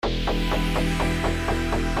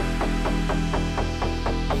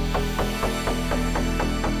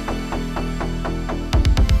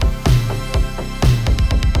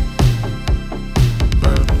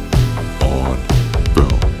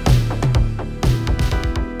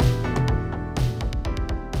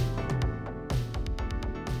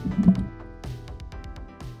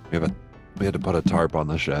We have a we had to put a tarp on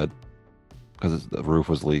the shed because the roof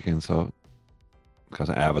was leaking. So because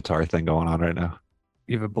of Avatar thing going on right now.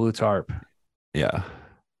 You have a blue tarp. Yeah.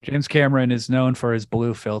 James Cameron is known for his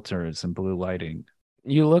blue filters and blue lighting.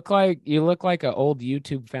 You look like an old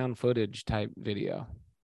YouTube found footage type video.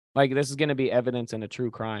 Like this is going to be evidence in a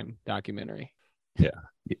true crime documentary.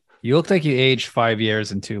 You look like you aged 5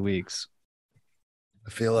 years in 2 weeks. I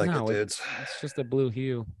feel like No, it, dudes. It's just a blue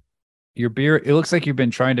hue. Your beard, it looks like you've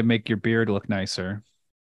been trying to make your beard look nicer.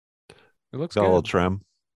 It looks Got a little good. trim.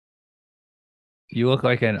 You look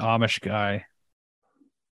like an Amish guy.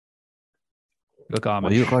 You look Amish.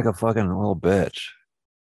 Well, you look like a fucking little bitch.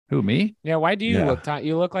 Who, me? Yeah, why do you Yeah. look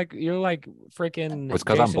you look like you're like freaking It's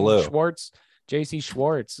 'cause I'm blue. JC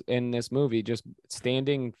Schwartz in this movie, just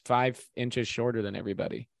standing 5 inches shorter than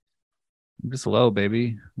everybody. I'm just low,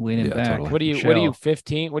 baby. Leaning Yeah, back. totally. What are you Chill.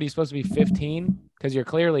 15? What are you supposed to be 15? Because you're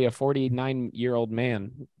clearly a 49-year-old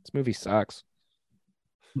man. This movie sucks.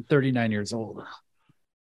 I'm 39 years old.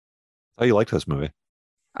 Oh, you liked this movie?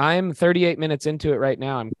 I'm 38 minutes into it right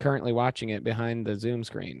now. I'm currently watching it behind the Zoom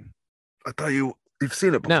screen. I thought you've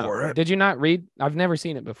seen it No, did you not read? I've never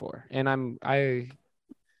seen it before, and I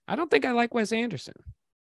don't think I like Wes Anderson.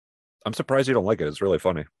 I'm surprised you don't like it. It's really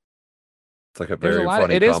funny. It's like a There's very a lot.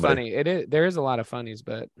 funny It is comedy. funny. It is. There is a lot of funnies,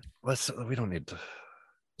 but We don't need to.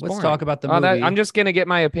 Let's boring. talk about the movie. I'm just gonna get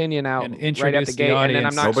my opinion out and right at introduce the the, gate, and then audience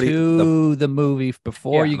I'm not. Nobody- to the movie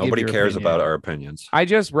before Yeah. you give Nobody your cares opinion. about our opinions. I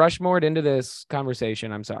just Rushmore'd into this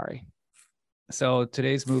conversation. I'm sorry. So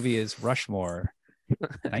today's movie is Rushmore,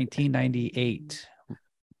 1998,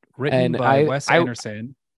 written And by Wes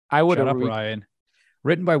Anderson. I would Shut have up, Ryan.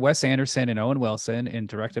 Written by Wes Anderson and Owen Wilson, and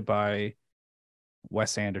directed by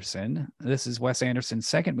Wes Anderson. This is Wes Anderson's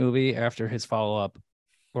second movie after his follow-up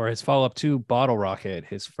to Bottle Rocket,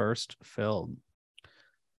 his first film.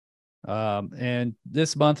 And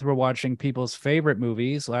this month we're watching people's favorite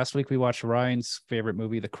movies. Last week we watched Ryan's favorite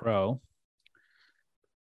movie, The Crow.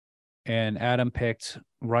 And Adam picked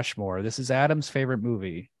Rushmore. This is Adam's favorite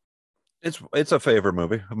movie. It's a favorite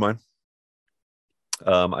movie of mine.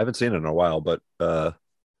 I haven't seen it in a while, but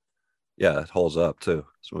yeah, it holds up too.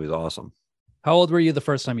 This movie's awesome. How old were you the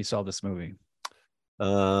first time you saw this movie?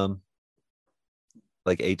 Like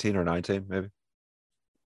 18 or 19, maybe.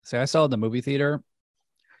 So I saw it in the movie theater.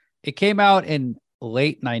 It came out in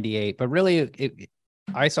late 98, but really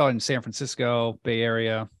I saw it in San Francisco, Bay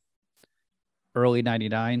Area, early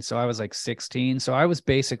 99. So I was like 16. So I was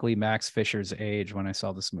basically Max Fisher's age when I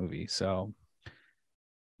saw this movie. So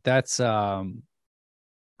that's I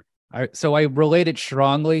related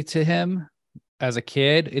strongly to him as a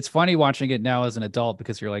kid. It's funny watching it now as an adult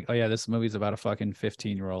because you're like, oh yeah, this movie's about a fucking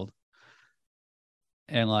 15-year-old.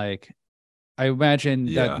 And like, I imagine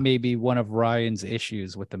Yeah. that may be one of Ryan's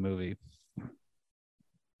issues with the movie.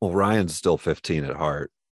 Well, Ryan's still 15 at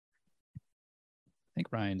heart. I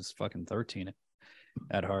think Ryan's fucking 13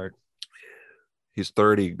 at heart. He's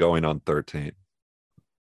 30 going on 13.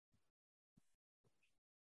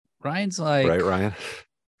 Ryan's like, Right, Ryan?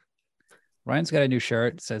 Ryan's got a new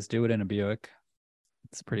shirt. It says "Do it in a Buick."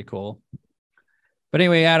 It's pretty cool. But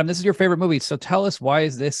anyway, Adam, this is your favorite movie. So tell us why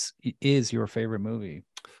this is your favorite movie.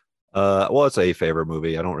 Well, it's a favorite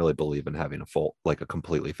movie. I don't really believe in having a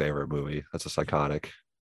completely favorite movie. That's a psychotic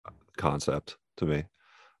concept to me.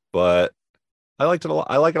 But I liked it a lot.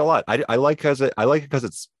 I like it a lot. I like it because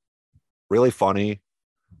it's really funny.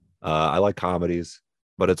 I like comedies,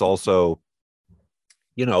 but it's also,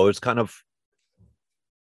 it's kind of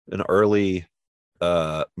an early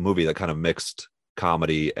movie that kind of mixed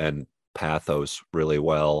comedy and pathos really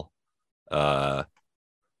well.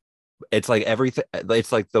 It's like everything.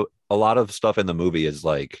 It's like a lot of stuff in the movie is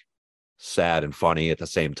like sad and funny at the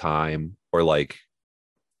same time, or like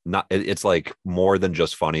not. It's like more than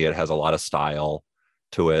just funny. It has a lot of style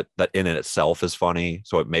to it that in itself is funny,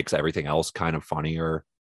 so it makes everything else kind of funnier.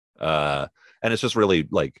 And it's just really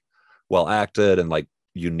like well acted and like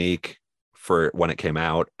unique for when it came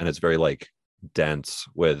out, and it's very like dense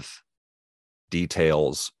with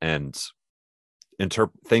details and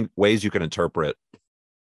ways you can interpret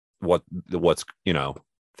what's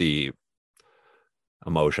the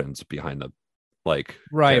emotions behind the like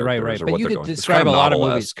Right. characters or But what you they're could going. It's describe kind a of lot of movies.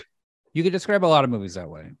 novel-esque. You could describe a lot of movies that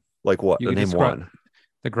way. Like what? You could Name describe- one.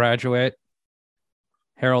 The Graduate,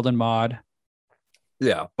 Harold and Maude.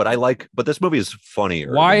 Yeah, but this movie is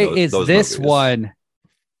funnier. Why than is those this movies. one,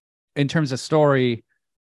 in terms of story,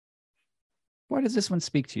 why does this one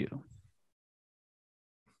speak to you?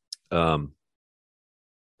 What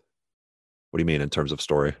do you mean in terms of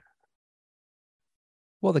story?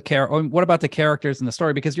 Well, what about the characters in the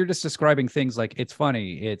story? Because you're just describing things like it's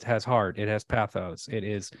funny, it has heart, it has pathos, it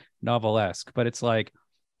is novelesque, but it's like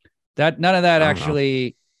that. None of that I don't know.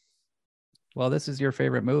 actually. Well, this is your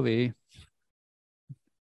favorite movie.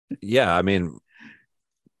 Yeah, I mean,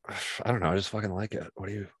 I don't know. I just fucking like it. What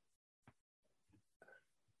do you?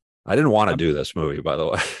 I didn't want to do this movie, by the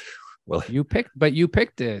way. Well, You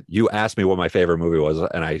picked it. you asked me what my favorite movie was,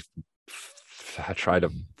 and I tried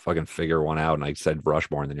to fucking figure one out, and I said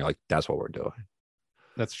Rushmore, and then you're like, "That's what we're doing."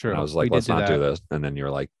 That's true. And I was like, "Let's not do this," and then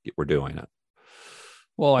you're like, "We're doing it."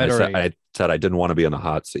 Well, I said I didn't want to be in the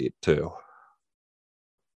hot seat too.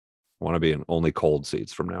 I want to be in only cold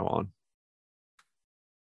seats from now on.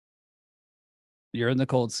 You're in the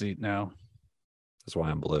cold seat now. That's why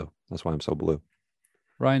I'm blue. That's why I'm so blue.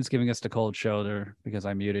 Ryan's giving us the cold shoulder because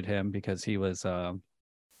I muted him because he was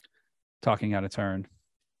talking out of turn.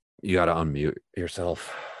 You got to unmute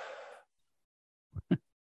yourself.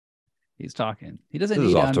 He's talking. He doesn't This need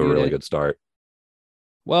is to off to a unmute really it. good start.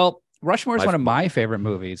 Well, Rushmore is one of my favorite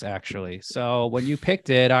movies, actually. So when you picked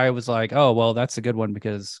it, I was like, oh, well, that's a good one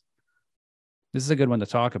because this is a good one to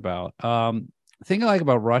talk about. The thing I like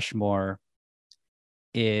about Rushmore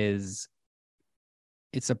is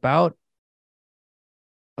it's about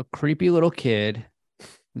a creepy little kid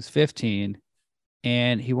who's 15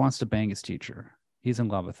 and he wants to bang his teacher. He's in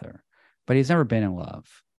love with her, but he's never been in love.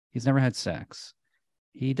 He's never had sex.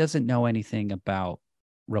 He doesn't know anything about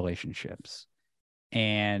relationships.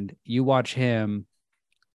 And you watch him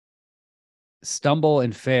stumble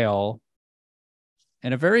and fail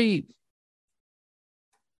in a very,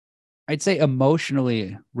 I'd say,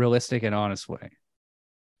 emotionally realistic and honest way.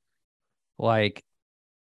 Like,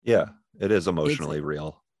 yeah, it is emotionally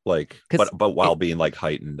real. Like, but while being like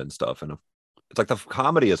heightened and stuff, and it's like the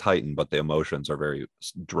comedy is heightened, but the emotions are very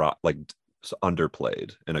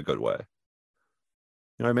underplayed in a good way.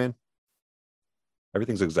 You know what I mean?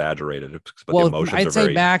 Everything's exaggerated, but the emotions I'd are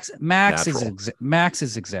say very Max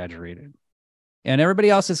is exaggerated, and everybody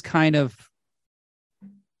else is kind of,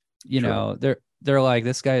 know, they're like,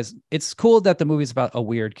 this guy's. It's cool that the movie's about a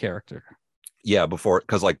weird character. Yeah,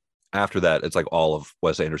 because like after that, it's like all of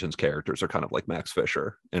Wes Anderson's characters are kind of like Max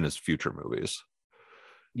Fisher in his future movies.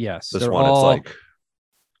 Yes, this one it's like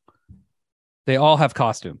they all have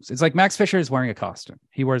costumes. It's like Max Fisher is wearing a costume.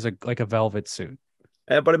 He wears a velvet suit.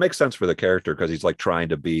 But it makes sense for the character because he's like trying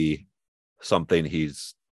to be something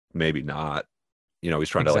he's maybe not. You know, he's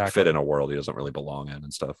trying to like fit in a world he doesn't really belong in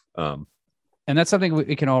and stuff. And that's something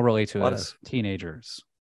we can all relate to as teenagers.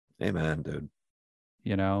 Amen, dude.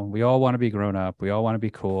 You know, we all want to be grown up. We all want to be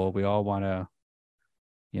cool. We all want to,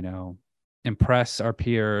 impress our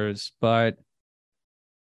peers, but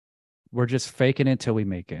we're just faking it till we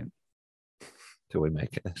make it. Till we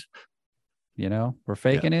make it. We're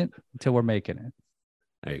faking it until we're making it.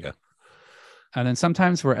 There you go. And then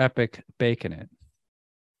sometimes we're epic baking it.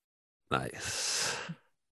 Nice.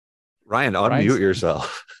 Ryan, unmute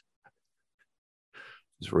yourself.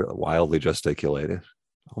 He's really wildly gesticulated.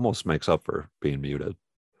 Almost makes up for being muted.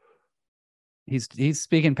 He's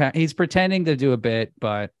speaking. He's pretending to do a bit,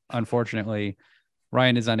 but unfortunately,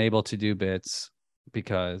 Ryan is unable to do bits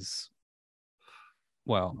because,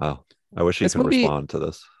 well, wow. I wish he could respond to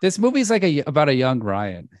this. This movie's like about a young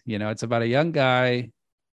Ryan. It's about a young guy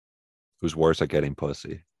who's worse at getting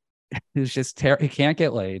pussy. Who's just he can't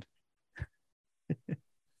get laid.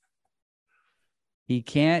 He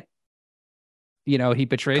can't. He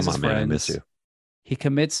betrays his friends. Man, I miss you. He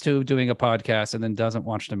commits to doing a podcast and then doesn't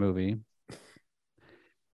watch the movie.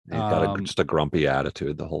 He's got just a grumpy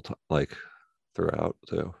attitude the whole time, like throughout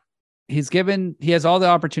too. He has all the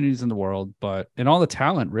opportunities in the world, and all the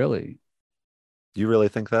talent, really. Do you really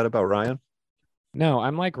think that about Ryan? No,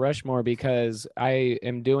 I'm like Rushmore because I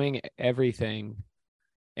am doing everything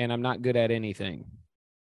and I'm not good at anything.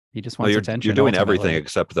 He just wants attention. You're doing everything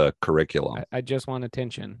except the curriculum. I just want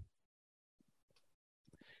attention.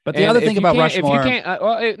 But the other thing about Rushmore... If you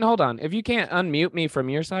can't, hold on. If you can't unmute me from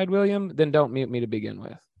your side, William, then don't mute me to begin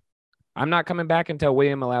with. I'm not coming back until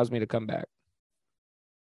William allows me to come back.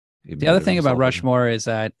 The other thing about Rushmore is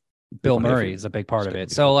that Bill Murray is a big part of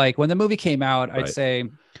it. So like when the movie came out, I'd say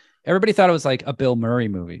everybody thought it was like a Bill Murray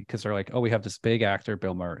movie because they're like, oh, we have this big actor,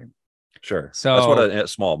 Bill Murray. Sure. So that's what a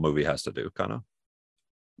small movie has to do, kind of.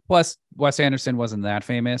 Plus, Wes Anderson wasn't that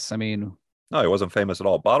famous. I mean, no, he wasn't famous at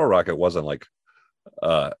all. Bottle Rocket wasn't like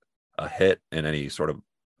a hit in any sort of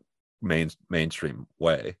mainstream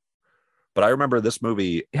way. But I remember this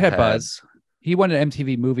movie it had buzz. He won an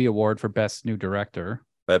MTV Movie Award for Best New Director.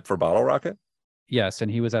 For Bottle Rocket? Yes, and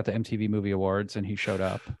he was at the MTV Movie Awards and he showed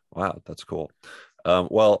up. Wow, that's cool.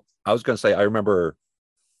 Well, I was going to say, I remember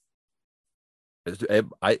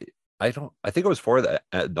I think it was for the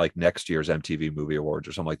like next year's MTV Movie Awards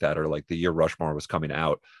or something like that, or like the year Rushmore was coming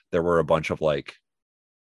out. There were a bunch of like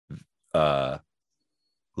uh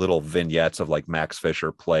little vignettes of like Max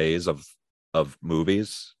Fisher plays of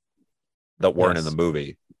movies that weren't in the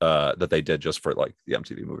movie that they did just for like the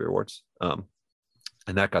MTV Movie Awards.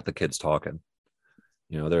 And that got the kids talking.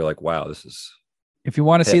 They're like, wow, this is. If you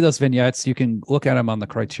want to see those vignettes, you can look at them on the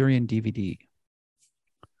Criterion DVD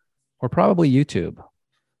or probably YouTube.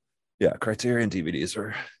 Yeah, Criterion DVDs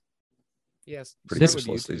are pretty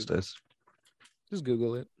useless these days. Just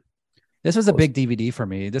Google it. This was a big DVD for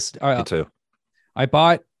me. Me too. I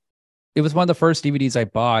bought. It was one of the first DVDs I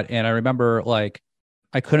bought, and I remember like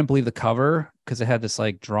I couldn't believe the cover because it had this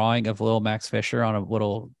like drawing of little Max Fisher on a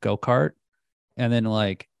little go-kart, and then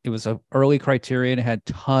like it was an early Criterion. It had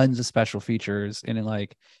tons of special features, and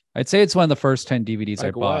like I'd say it's one of the first 10 DVDs like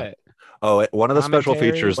I bought. What? Oh, one of the special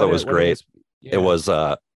features that was great. Yeah. It was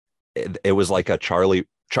it was like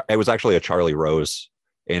it was actually a Charlie Rose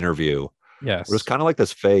interview. Yes, it was kind of like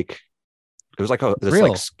this fake. It was like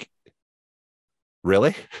real.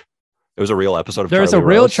 Really? It was a real episode of. There's Charlie a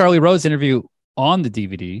real Rose? Charlie Rose interview on the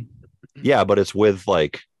DVD. Yeah, but it's with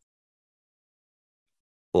like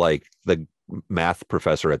the math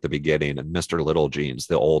professor at the beginning and Mr. Little Jeans,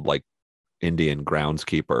 the old like Indian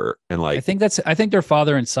groundskeeper, and like I think they're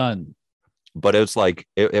father and son. But it's like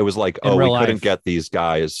it was like, In we real couldn't life. get these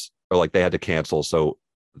guys, or like they had to cancel, so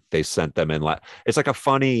they sent them in. It's like a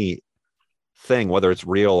funny thing, whether it's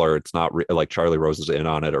real or it's not. Like Charlie Rose is in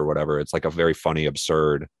on it or whatever. It's like a very funny,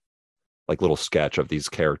 absurd, like little sketch of these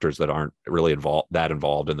characters that aren't really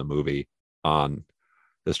involved in the movie on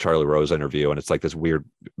this Charlie Rose interview, and it's like this weird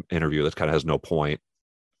interview that kind of has no point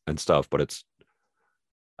and stuff. But it's,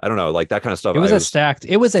 I don't know, like that kind of stuff. It was a stacked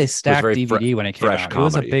very DVD when it came fresh out. It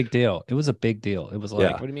was a comedy. big deal. It was a big deal. It was like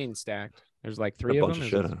Yeah. What do you mean stacked? There's like 3 A of bunch them. of Is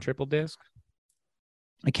shit it in it. triple disc?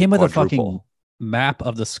 it came with a fucking Quadruple. map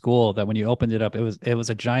of the school that when you opened it up, it was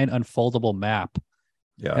a giant unfoldable map.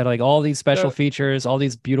 Yeah. Had like all these special So- features, all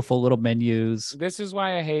these beautiful little menus. This is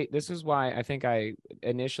why I think I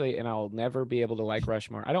initially, and I'll never be able to like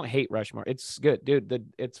Rushmore. I don't hate Rushmore. It's good, dude.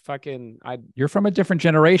 It's fucking. You're from a different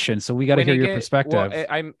generation, so we got to when hear you your get- perspective.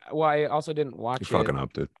 I also didn't watch You're it. fucking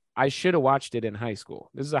up, dude. I should have watched it in high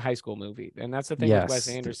school. This is a high school movie, and that's the thing with Wes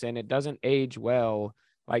Yes. Anderson. It doesn't age well.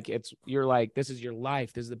 Like you're like, this is your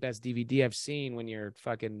life. This is the best DVD I've seen when you're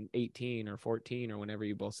fucking 18 or 14 or whenever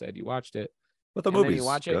you both said you watched it. But the And then movie's you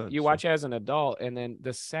watch it. good, You so. watch it as an adult, and then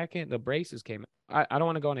the second the braces came, I don't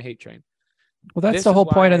want to go on a hate train. Well, that's this the is whole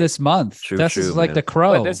point of why- this month. Choo This choo, is like man. the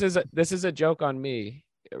Crow. But this is a joke on me.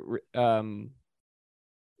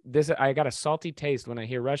 I got a salty taste when I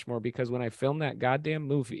hear Rushmore because when I filmed that goddamn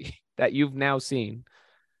movie that you've now seen,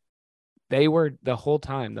 they were the whole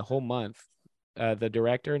time, the whole month. The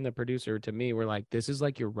director and the producer to me were like, "This is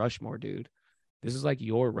like your Rushmore, dude. This is like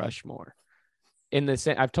your Rushmore." In the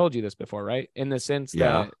sense, I've told you this before, right? In the sense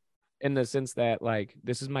Yeah. that like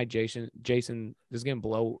this is my Jason. This is gonna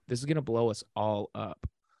blow us all up.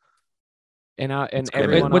 And great.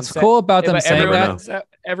 everyone. What's on set, cool about them but saying everyone that? on set-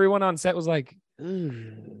 everyone on set was like,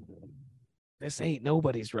 "This ain't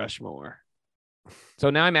nobody's Rushmore." So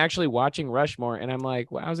now I'm actually watching Rushmore, and I'm like,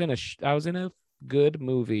 "Well, I was in a good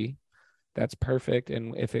movie, that's perfect."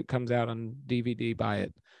 And if it comes out on DVD, buy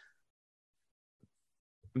it.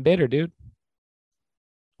 I'm bitter, dude,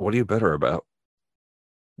 What are you bitter about?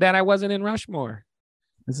 that I wasn't in Rushmore.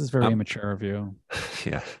 This is very I'm- immature of you.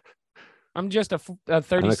 Yeah. I'm just a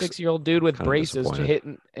 36-year-old dude with kinda braces disappointed.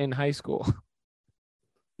 hitting in high school.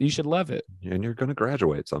 You should love it. And you're going to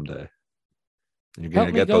graduate someday. And you're Help going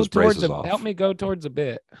to me get go those towards braces off. help me go towards a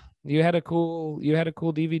bit. You had a cool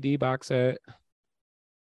DVD box set.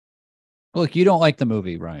 Look, you don't like the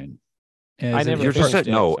movie, Ryan. I never You're just finished saying,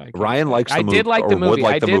 it, no, so I can't Ryan say. likes the I movie. did like the or would movie.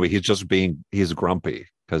 like I the did- movie. He's grumpy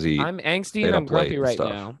because he I'm angsty stayed and I'm up late grumpy and right stuff.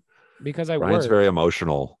 now because I Ryan's work. very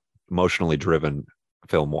emotionally driven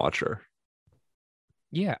film watcher.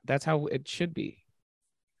 Yeah, that's how it should be.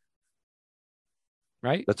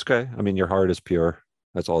 Right? That's okay. I mean, your heart is pure.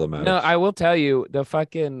 That's all that matters. No, I will tell you the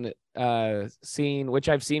fucking scene, which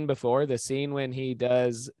I've seen before, the scene when he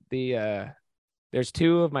does the there's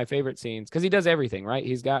 2 of my favorite scenes because he does everything, right?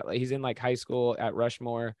 He's in like high school at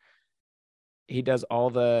Rushmore. He does all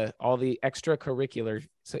the extracurricular.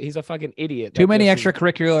 So he's a fucking idiot. Too that many just is-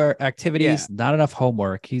 extracurricular activities, not enough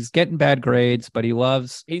homework. He's getting bad grades, but he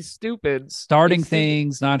loves He's stupid. starting He's stupid.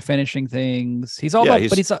 things, not finishing things. He's all Yeah,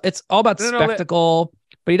 about, it's all about No, spectacle.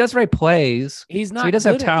 But he does write plays. He's not. he does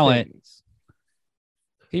have good at talent. things.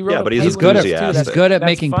 He wrote Yeah, a but he's play He's good at once, too. enthusiastic. he's good at That's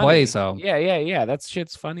making funny. plays. So Yeah. That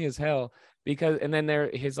shit's funny as hell. because and then there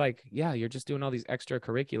he's like, yeah, you're just doing all these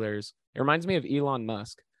extracurriculars. It reminds me of Elon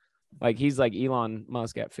Musk. Like he's like Elon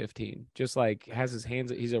Musk at 15, just like has his hands.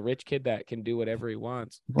 He's a rich kid that can do whatever he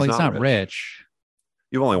wants. Well, he's not rich. rich.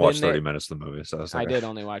 You've only Then watched they- 30 minutes of the movie, so it's I like, did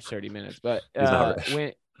only watch 30 minutes, but He's not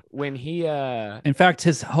rich. when he In fact,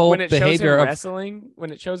 his whole when it shows behavior him of wrestling,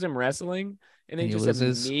 when it shows him wrestling, and then And he he just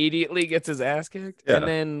loses. immediately gets his ass kicked, Yeah. and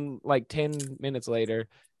then like 10 minutes later,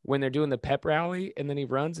 when they're doing the pep rally, and then he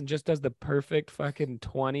runs and just does the perfect fucking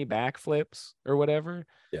 20 backflips or whatever.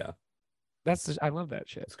 Yeah. I love that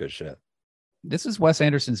shit. it's good shit. this is Wes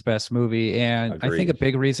Anderson's best movie, and I think a Agreed.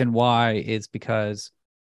 big reason why is because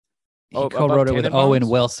he Oh, co-wrote it above with Owen Tenenbaums?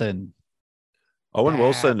 Wilson. Owen That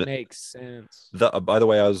Wilson. makes sense. By the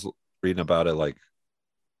way, I was reading about it. Like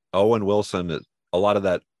Owen Wilson, a lot of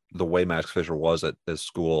that, the way Max Fisher was at this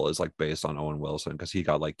school is like based on Owen Wilson because he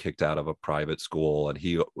got like kicked out of a private school and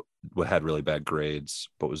he had really bad grades,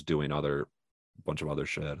 but was doing bunch of other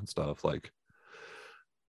shit and stuff. Like,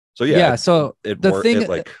 so yeah, So it the worked. thing,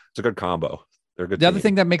 Like it's a good combo. They're a good. the other team.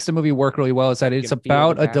 thing that makes the movie work really well is that You it's can feel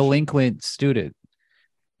about the a passion. delinquent student,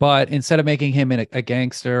 but instead of making him a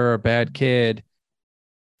gangster or a bad kid,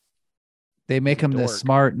 they make him this dork.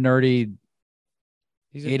 smart, nerdy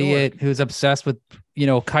He's a idiot dork. who's obsessed with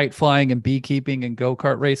kite flying and beekeeping and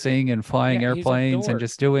go-kart racing and flying Yeah, he's a airplanes and dork.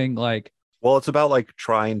 just doing like Well, it's about like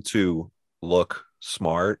trying to look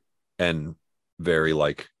smart and very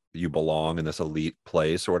like you belong in this elite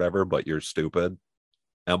place or whatever, but you're stupid,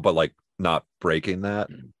 and but like not breaking that.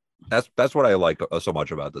 That's what I like so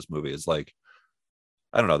much about this movie. It's like,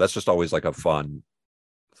 I don't know. That's just always like a fun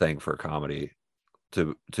thing for comedy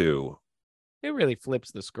to It really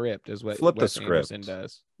flips the script, is what Flip the Wes Anderson script.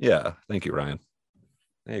 does. yeah. Thank you, Ryan.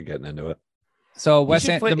 You're getting into it. so He Wes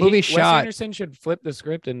should An- flip- the movie Wes shot Anderson should flip the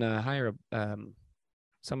script and hire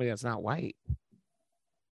somebody that's not white.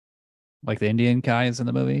 like the Indian guys in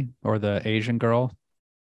the movie or the Asian girl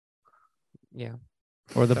Yeah.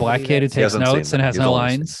 or the Somebody black kid who that's- He takes hasn't seen notes and that. has He's no only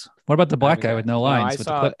seen- lines. What about the black guy with no No, lines? I with the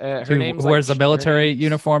saw clip, her who name's wears the her military name's-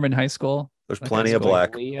 uniform in high school? There's That plenty guy's of cool.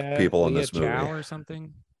 black Leah, people in Leah this movie. Chow or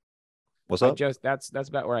something. What's I up? just that's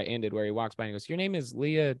about where I ended, where he walks by and goes, "Your name is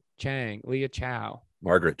Leah Chow,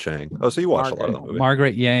 Margaret Chang. Oh, so you watched a lot of the movie.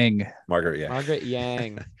 Margaret Yang, Margaret, yeah. Margaret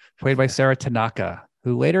Yang." played by Sarah Tanaka,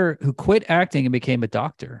 who quit acting and became a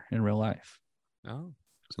doctor in real life. Oh,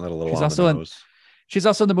 Isn't that a little She's on also the in- nose? She's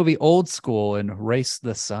also in the movie Old School and Race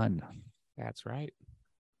the Sun. that's right.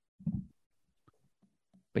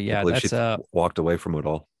 But I yeah, believe that's she walked away from it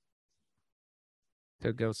all.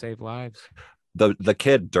 To go save lives. The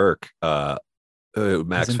kid Dirk, Max he's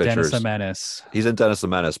in Dennis Fisher's, the Menace. he's in Dennis the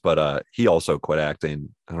Menace, but he also quit acting.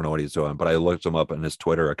 I don't know what he's doing, but I looked him up and his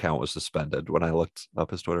Twitter account was suspended when I looked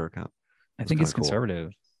up his Twitter account. I think he's kinda cool.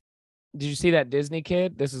 conservative. Did you see that Disney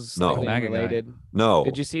kid? This is No. slightly MAGA guy. unrelated. No,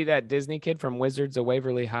 Did you see that Disney kid from Wizards of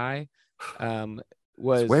Waverly High?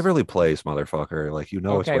 Was it's Waverly Place, motherfucker. Like, it's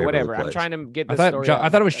okay, Waverly whatever. Place. I'm trying to get I the thought story. I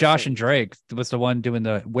thought it was Josh and Drake. Drake was the one doing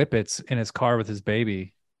the whippets in his car with his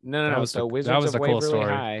baby. No, That no. was So the- Wizards that was of the cool Waverly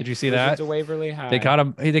story. High. Did you see Wizards that? of Waverly High.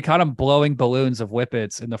 They caught him blowing balloons of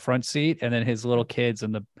whippets in the front seat, and then his little kids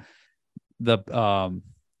in the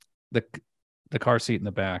car seat in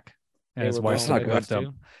the back. And They his were wife blowing blowing left balloons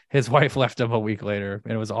him. too? His wife left him a week later,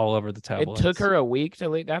 and it was all over the It tabloids. took her a week to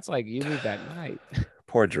leave. That's like you leave that night.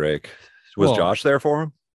 Poor Drake. Was Well- Josh there for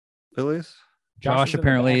him? At least, Josh is in the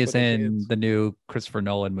apparently back is with the in kids. the new Christopher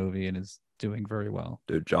Nolan movie and is doing very well.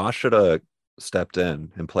 dude, Josh should have stepped in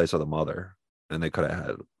place of the mother, and they could have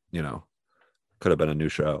had, could have been a new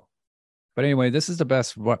show. But anyway, this is the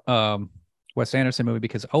best Wes Anderson movie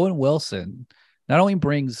because Owen Wilson not only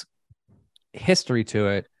brings history to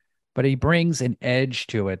it, but he brings an edge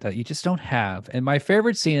to it that you just don't have. And my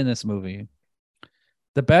favorite scene in this movie,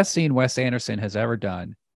 the best scene Wes Anderson has ever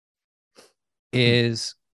done,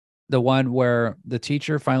 is the one where the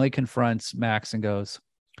teacher finally confronts Max and goes,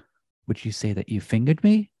 "Would you say that you fingered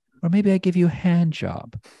me? Or maybe I give you a hand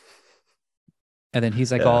job?" And then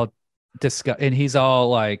he's like Yeah. all and he's all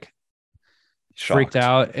like freaked Shocked.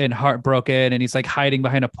 out and heartbroken, and he's like hiding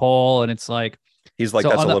behind a pole, and it's like, He's like, So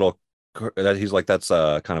that's on a the- little. He's like, that's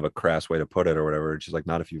kind of a crass way to put it, or whatever. She's like,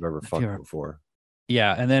 not if you've ever fucked you're- before.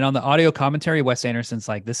 yeah. And then on the audio commentary, Wes Anderson's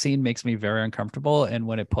like, "This scene makes me very uncomfortable, and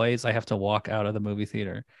when it plays, I have to walk out of the movie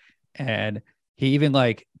theater." And he even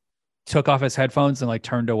like took off his headphones and like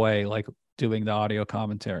turned away, like doing the audio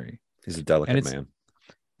commentary. He's a delicate it's- man.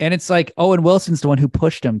 And it's like Owen Wilson's the one who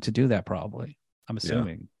pushed him to do that, probably. I'm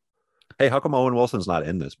assuming Hey, how come Owen Wilson's not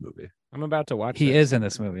in this movie? I'm about to watch. he this. is in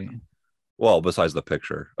this movie. Well, besides the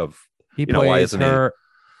picture of, He You know, why plays isn't he- her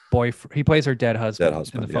boyfriend. He plays her dead husband, Dead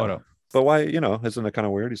husband, in the yeah. photo. but why? Isn't it kind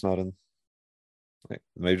of weird? He's not in.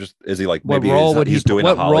 Maybe just is he like What maybe role would he's he? doing a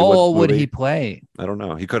What Hollywood role would movie? he play? I don't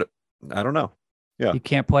know. He could. I don't know. Yeah. He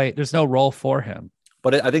can't play. There's no role for him.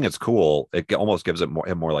 But I think it's cool. It almost gives him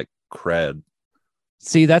more like cred.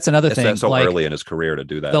 See, that's another It's thing. that so like early in his career to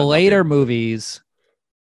do that. the and not later being- movies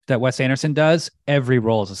that Wes Anderson does, every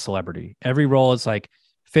role is a celebrity. Every role is like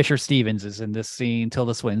Fisher Stevens is in this scene,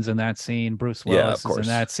 Tilda Swinton's in that scene, Bruce Yeah, of Willis is in course.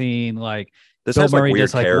 that scene. Like This Bill has like Murray weird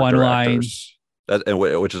does, like, character one line. actors.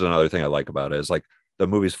 Which is another thing I like about it is like the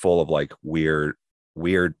movie's full of like weird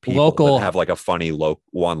people Local- that have like a funny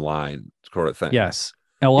one line sort of thing. yes,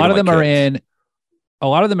 and a lot of Even them like are kids. in. A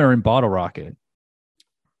lot of them are in Bottle Rocket.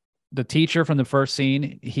 The teacher from the first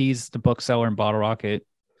scene, he's the bookseller in Bottle Rocket.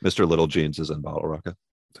 Mr. Little Jeans is in Bottle Rocket.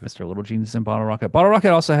 Mr. Little Jeans is in Bottle Rocket. Bottle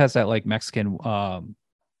Rocket also has that like Mexican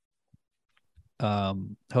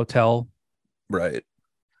hotel Right.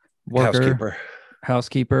 worker,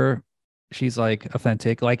 housekeeper. She's like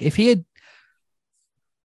authentic. Like if he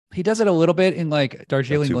does it a little bit in like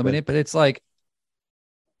Darjeeling too Limited, but it's like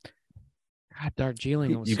God,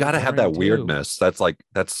 Darjeeling. was You so got to have boring, that too. weirdness. That's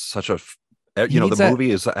such a He the needs that-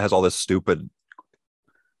 movie has all this stupid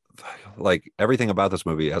like everything about this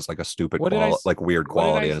movie has like a stupid What did I s- like weird what did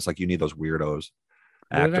quality I and it's like you need those weirdos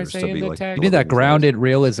What did I actors say to in be the like text? you need that delivering these grounded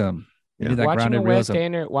realism. You Yeah. need that grounded realism.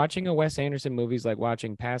 Watching a Wes Anderson movie is like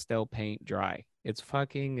watching pastel paint dry. It's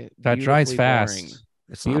fucking That dries beautifully fast. boring.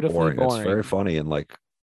 It's not Beautifully boring. It's very boring. funny and like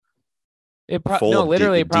No, of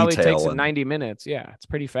literally, it probably detail takes him and- 90 minutes. Yeah, it's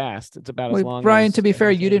pretty fast. It's about as Wait, long. Brian, as to be a fair,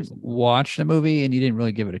 Wes you didn't Anderson movie. watch the movie and you didn't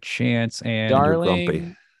really give it a chance. And you're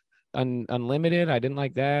grumpy. Darling, Unlimited. I didn't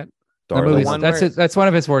like that. the Darling. movie's, one that's where- that's one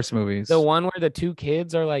of his worst movies. The one where the two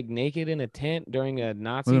kids are like naked in a tent during a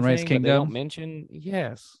Nazi Moonrise thing, but they don't Kingdom? mention.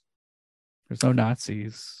 Yes. There's no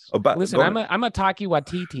Nazis. Listen, I'm a Taki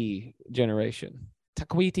Watiti generation.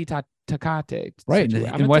 Takwiti Takate. Right.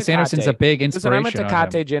 And Wes Anderson's a big Listen, I'm inspiration. a on him.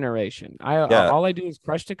 Takate generation. Yeah. All I do is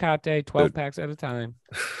crush Takate 12 Dude. packs at a time.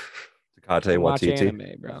 Takate and watch Watiti.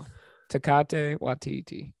 anime, bro. Takate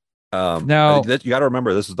Watiti. Now- you got to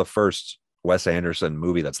remember this is the first Wes Anderson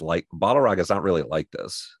movie that's like Bottle Rocket's not really like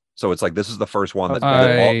this. So it's like this is the first one that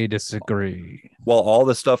I disagree. all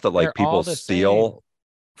the stuff that like They're all people the steal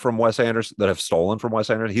from Wes Anderson that have stolen from Wes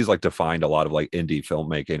Anderson, he's like defined a lot of like indie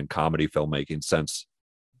filmmaking and comedy filmmaking since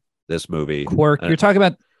this movie. Quirk. And- You're talking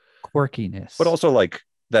about quirkiness. but also like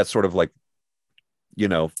that sort of like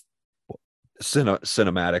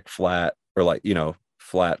cinematic flat or like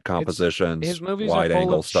flat compositions, His movies wide are full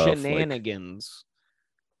angle of stuff, shenanigans.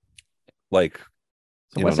 like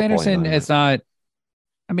So Wes Anderson is not.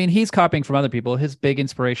 I mean, he's copying from other people. His big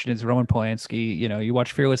inspiration is Roman Polanski. You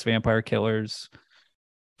watch Fearless Vampire Killers.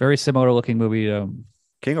 Very similar looking movie to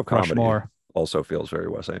King of Comedy Rushmore. also feels very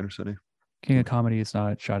Wes Anderson-y. King of Comedy is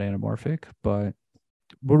not shot anamorphic, but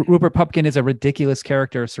Rupert Pupkin is a ridiculous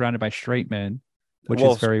character surrounded by straight men, which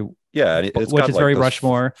Well, is very Yeah, and it's Which got, is like, very this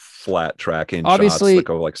Rushmore. flat tracking Obviously, shots that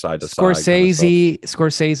go like side to side. kind of stuff.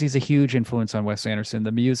 Scorsese's a huge influence on Wes Anderson.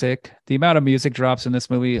 The music, the amount of music drops in this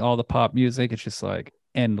movie, all the pop music, it's just like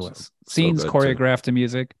endless. So Scenes good, too. choreographed to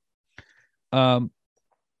music.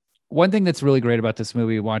 One thing that's really great about this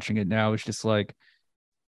movie, watching it now, is just like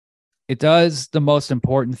it does the most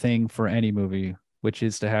important thing for any movie, which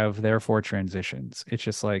is to have therefore transitions. It's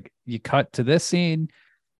just like you cut to this scene,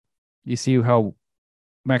 you see how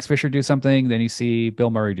Max Fisher do something, then you see Bill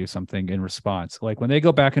Murray do something in response. Like when they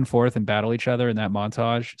go back and forth and battle each other in that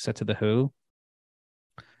montage set to The Who,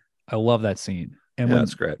 I love that scene. And Yeah, when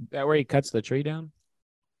that's great. That where he cuts the tree down?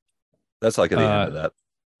 That's like at the end of that.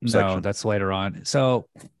 no, section. that's later on. So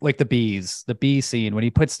like the bee scene when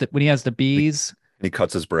he has the bees And he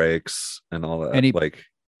cuts his brakes and all that. And he- like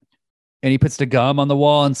and he puts the gum on the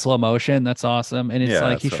wall in slow motion. That's awesome. And it's Yeah,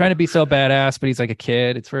 like he's so- trying to be so badass, but he's like a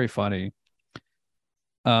kid. It's very funny.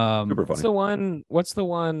 super What's funny. the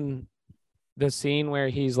one the scene where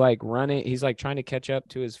he's like running, he's like trying to catch up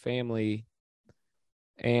to his family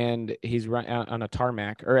and he's run out on a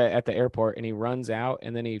tarmac or at the airport and he runs out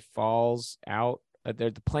and then he falls out.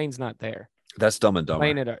 The plane's not there. That's Dumb and Dumber.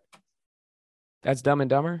 Plane that's Dumb and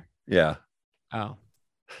Dumber? Yeah, Oh.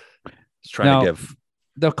 he's trying Now- to give.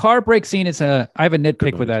 The car brake scene is I have a nitpick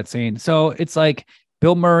movie. with that scene. So it's like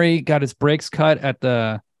Bill Murray got his brakes cut at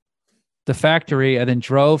the factory and then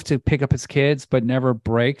drove to pick up his kids, but never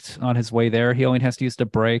braked on his way there. He only has to use the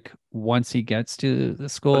brake once he gets to the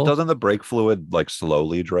But school. doesn't the brake fluid like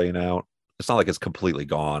slowly drain out? It's not like it's completely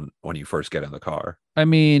gone when you first get in the car. I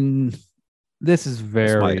mean, this is might-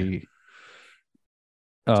 very,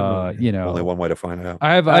 a movie. Only one way to find out.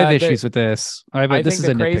 I have the- issues with this. I This think is a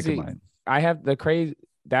the nitpick crazy- of mine. I have the crazy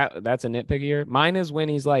that's a nitpick here. Mine is when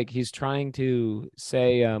he's trying to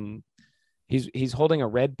say he's holding a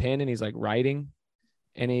red pen and he's like writing,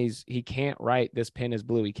 and he can't write. This pen is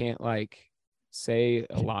blue. He can't like say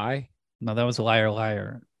a lie. No, that was Liar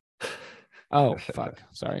Liar. Oh fuck!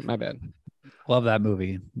 Sorry, my bad. Love that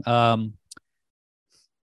movie.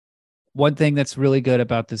 One thing that's really good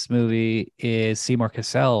about this movie is Seymour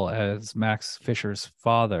Cassel as Max Fisher's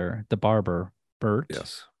father, the barber, Bert.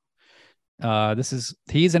 Yes.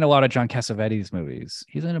 He's in a lot of John Cassavetes movies.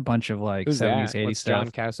 He's in a bunch of like Who's 70s, that? 80s What's stuff.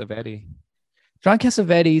 John Cassavetes? John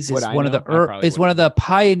Cassavetes Would is I one of know? the I probably is one of the wouldn't.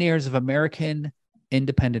 pioneers of American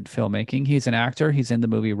independent filmmaking. He's an actor. He's in the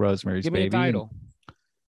movie Rosemary's Give me a Baby. title.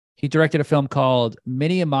 He directed a film called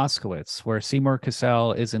Minnie and Moskowitz, where Seymour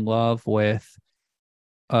Cassel is in love with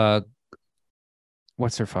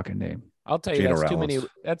what's her fucking name? I'll tell you, Gina that's too Rollins. many.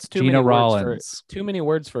 That's too Gina many Rollins. words for too many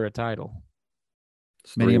words for a title.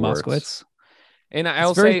 It's Minnie 3 and words. Moskowitz. And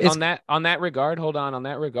I'll very- say on that regard, hold on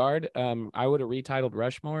that regard, I would have retitled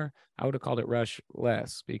Rushmore. I would have called it Rush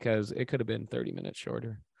Less because it could have been 30 minutes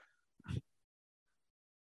shorter.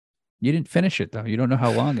 You didn't finish it though. You don't know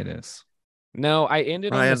how long it is. No, I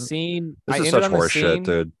ended on Ryan, the scene. This I is ended such on the horse shit, scene-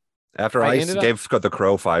 dude. After I I ended up- gave The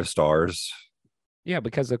Crow 5 stars, Yeah,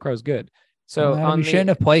 because the crow's good. So Adam, on you the, shouldn't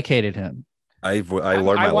have placated him. I learned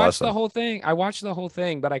my watched lesson. the whole thing. I watched the whole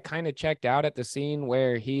thing, but I kind of checked out at the scene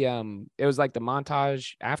where he it was like the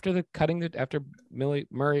montage after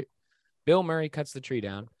Bill Murray cuts the tree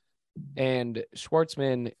down, and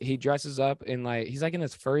Schwartzman, he dresses up in like he's like in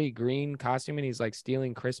this furry green costume and he's like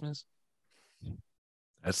stealing Christmas.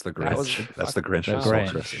 That's the That was Grinch. That's the Grinch. The who stole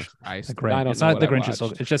Grinch. Christmas. Christ. The I Grinch. don't It's know not what the I Grinch.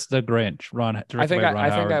 watched. It's just the Grinch. I think by Ron I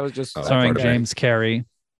think Howard, I was just Oh, starring okay. James Carey.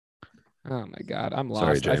 Oh my god, I'm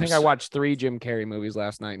Sorry, lost. I think James. I watched 3 Jim Carrey movies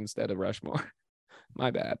last night instead of Rushmore.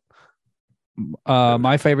 My bad.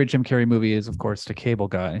 My favorite Jim Carrey movie is, of course, The Cable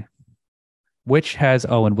Guy, which has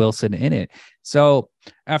Owen Wilson in it. So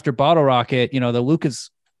after Bottle Rocket,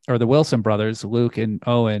 the Wilson brothers, Luke and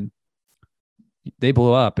Owen, they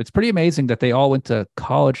blew up. It's pretty amazing that they all went to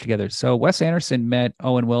college together. So Wes Anderson met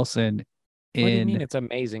Owen Wilson What do you mean in. it's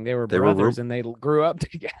amazing? They were They were brothers and they grew up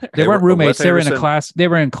together. They They weren't were- roommates. Wes They were in a Anderson- class. They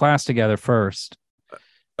were in class together first.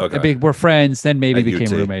 Okay. They were friends, then maybe At became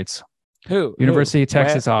UT. roommates. Who? University of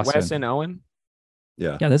Texas, Austin. Wes and Owen?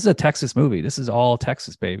 Yeah. Yeah, this is a Texas movie. This is all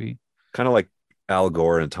Texas, baby. Kind of like Al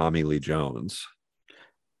Gore and Tommy Lee Jones.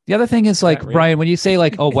 The other thing is, like, that real? Brian, when you say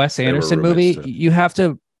like, oh, Wes They were Anderson movie, roommates, too. you have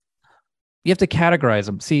to categorize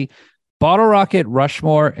them. See, Bottle Rocket,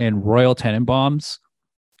 Rushmore, and Royal Tenenbaums.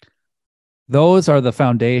 Those are the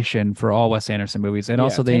foundation for all Wes Anderson movies, and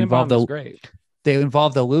also they involve great.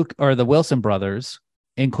 the Luke or the Wilson brothers,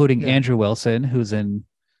 including Yeah. Andrew Wilson, who's in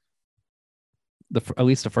at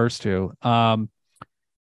least the first 2.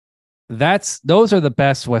 Those are the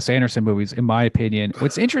best Wes Anderson movies, in my opinion.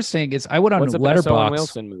 What's interesting is I went on What's the best Owen Letterboxd.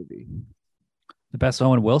 Wilson movie? The best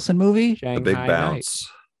Owen Wilson movie? Shanghai The Big Night. Bounce.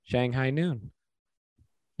 Shanghai Noon.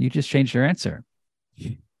 You just changed your answer.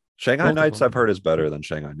 Shanghai Both of Nights, them. I've heard is better than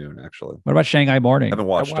Shanghai Noon, actually. What about Shanghai I Morning? haven't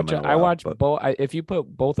watched them in a I while, watch but both. If you put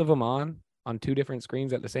both of them on 2 different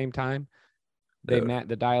screens at the same time, Dude.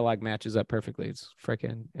 the dialogue matches up perfectly. It's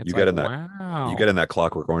freaking. You get in that- Wow. you get in that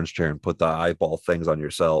Clockwork Orange chair and put the eyeball things on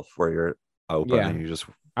yourself where you're open Yeah. and you just,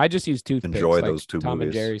 I just use toothpicks. Enjoy like those 2 Tom and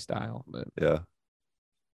movies. Jerry style. But yeah.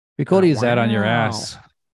 Be cool to use that on your Wow. ass.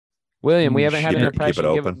 William, we haven't had Keep an it- keep it impression.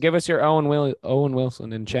 open. Give us your Owen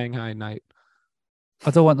Wilson in Shanghai Night. I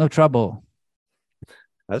don't want no trouble.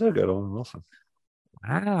 That's a good one, Wilson.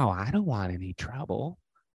 Wow, I don't want any trouble.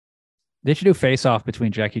 They should do Face Off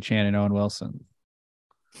between Jackie Chan and Owen Wilson.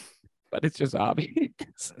 But it's just obvious.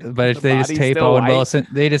 But if The they just body's tape still Owen white. Wilson,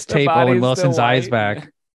 they just The tape body's Owen still Wilson's eyes white.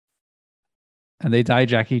 back, and they dye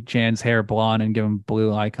Jackie Chan's hair blonde and give him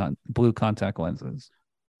blue contact lenses.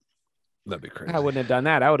 That'd be crazy. I wouldn't have done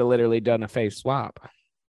that. I would have literally done a face swap.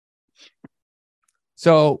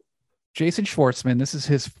 So, Jason Schwartzman, this is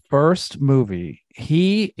his first movie.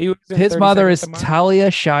 He was in His 30 mother Seconds is to Mars.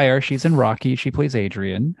 Talia Shire. She's in Rocky. She plays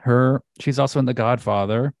Adrian. She's also in The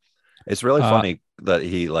Godfather. It's really Uh, funny that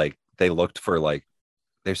they looked for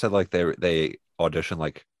they said they auditioned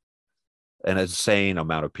like an insane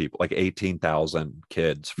amount of people, like 18,000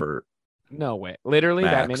 kids for No way. Literally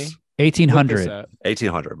that max. many? Look 1800. this up.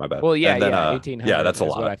 1,800. My bad. Well, yeah, And then, yeah, 1800. yeah, that's a is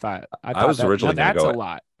lot. What I thought. I was originally gonna that's go a at-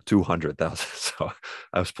 lot. 200,000. So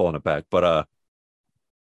I was pulling it back, but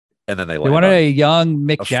and then they They wanted a young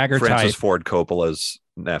Mick of Jagger Francis type. Ford Coppola's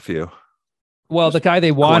nephew. Well, the guy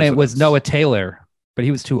they wanted was coincidence. Noah Taylor, but he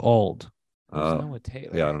was too old. Uh, Noah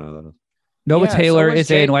Taylor. Yeah, I don't know who that is. Noah Yeah, so Taylor was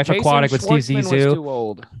is in Life Jason Aquatic with Steve Schwartzman was Zissou. too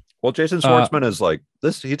old. Well, Jason Schwartzman is like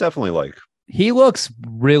this. He definitely He looks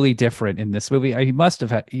really different in this movie. He might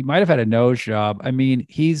have had a nose job. I mean,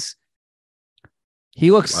 he's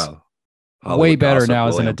He looks Wow. way Hollywood better gossip, now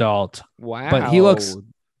as an William. adult. Wow. But he looks-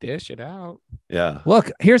 dish it out. Yeah.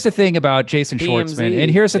 Look, here's the thing about Jason Schwartzman, and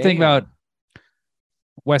here's the thing damn. about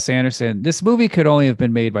Wes Anderson. This movie could only have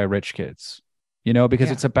been made by rich kids, because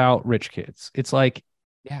Yeah. it's about rich kids. It's like,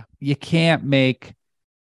 Yeah. you can't make.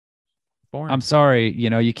 Boring. I'm sorry,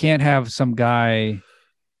 you can't have some guy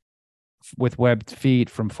with webbed feet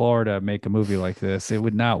from Florida make a movie like this. It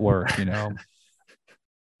would not work,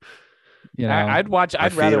 I'd watch. My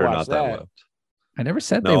I'd feet rather are watch not that. webbed. I never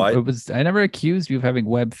said No, I never accused you of having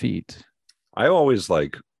web feet. I always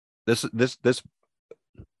like this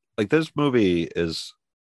like this movie is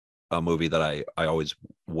a movie that I always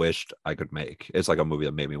wished I could make. It's like a movie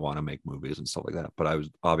that made me want to make movies and stuff like that. But I was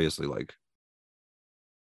obviously like,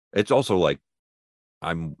 it's also like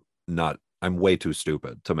I'm way too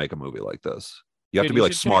stupid to make a movie like this. You have Dude, to be you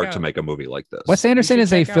like should check smart out- to make a movie like this. Wes Anderson should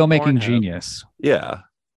is a check out filmmaking Pornhub. genius. Yeah.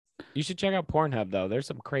 You should check out Pornhub though. There's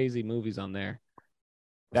some crazy movies on there.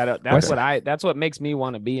 That's Wes- that's what makes me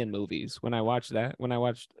want to be in movies when I watch that. When I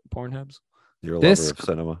watch Pornhubs, You're a This- lover of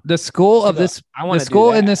cinema. The school of So this, I the want to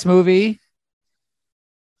school in this movie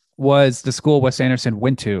was the school Wes Anderson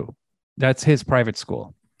went to. That's his private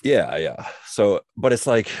school. Yeah, yeah. So, but it's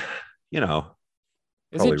like, Is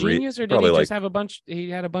probably it genius or did he probably just like- have a bunch? He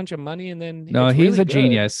had a bunch of money and then No, it's he's really a good.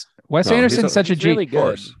 genius. Wes No, he's Anderson's such a He's really genius. good.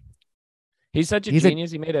 course. He's such a He's a-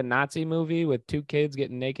 genius. He made a Nazi movie with two kids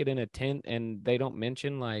getting naked in a tent, and they don't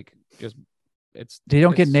mention like just it's. They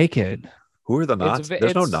don't get it's- naked. Who are the It's Nazis? ve-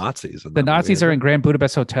 There's no it's- Nazis in The that movie, Nazis is are there? in Grand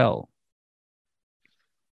Budapest Hotel.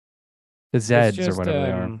 The it's Zeds or just, whatever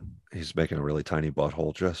they are. He's making a really tiny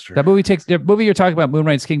butthole gesture. The movie you're talking about,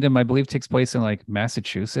 Moonrise Kingdom, I believe takes place in like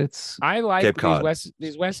Massachusetts. I like Cape these Cod. Wes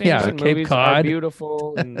Yeah, Anderson Cape movies Cod. are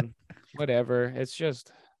beautiful and whatever. It's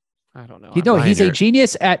just I don't know. No, Ryan, he's a you're-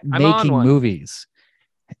 genius at I'm on making one. movies.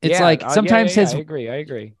 It's Yeah, like sometimes I his agree. I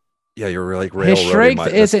agree. Yeah, you're like His railroading strength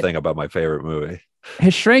this isn't- thing about my favorite movie.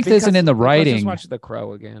 his strength isn't in the Let's writing. just watch The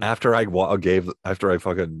Crow again. After I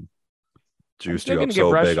fucking I'm juiced still you up gonna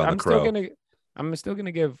so give big on the Crow. I'm still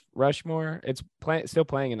gonna give Rushmore. It's still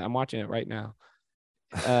playing, and I'm watching it right now.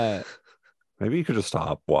 Maybe you could just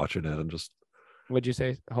stop watching it and just. What'd you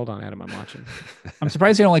say? Hold on, Adam. I'm watching. I'm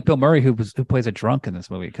surprised you don't like Bill Murray, who plays a drunk in this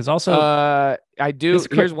movie. Because also, I do. this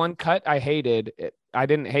Here's one cut I hated. I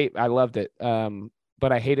didn't hate. I loved it.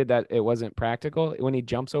 But I hated that it wasn't practical when he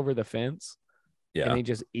jumps over the fence and Yeah, he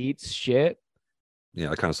just eats shit. yeah,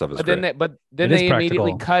 that kind of stuff is But great. then It is they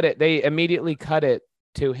immediately practical. cut it. They immediately cut it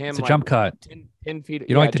to him. it's a like, jump cut. 10 feet. You don't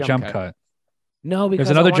yeah, like the jump cut. No, because There's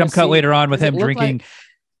another I wanna jump cut see- later on with does it him look drinking like-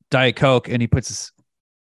 Diet Coke, and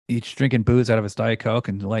he's drinking booze out of his Diet Coke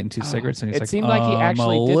and lighting two Oh, cigarettes, and he's it like, seemed like he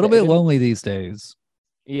actually I'm a did little that. It bit didn't- lonely these days.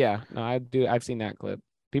 Yeah, no, I do. I've seen that clip.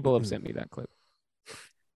 People Mm-hmm. have sent me that clip.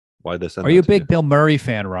 Why this? Are you a big Bill Murray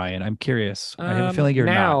fan, Ryan? I'm curious. I have a feeling you're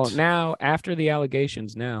now, not. Now, after the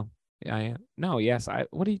allegations, now I am. No, yes.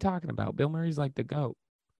 What are you talking about? Bill Murray's like the GOAT.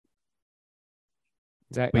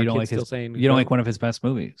 Is that But you are don't kids like still his- saying You don't like GOAT? one of his best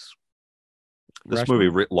movies. This Rushmore?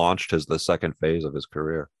 movie launched the second phase of his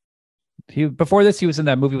career. Before this, he was in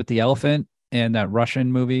that movie with the elephant and that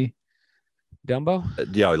Russian movie, Dumbo?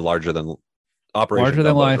 Yeah, larger than Operation Larger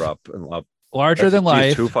Than Dumbo Life. Drop and Love. Larger Than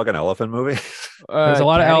Life. Two fucking elephant movies. There's a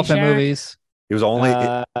lot of elephant Caddyshack? movies. He was only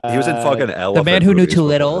he was in fucking elephant. The Man Who Knew movies Too before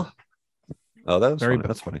Little. that. Oh, that was Very funny. good.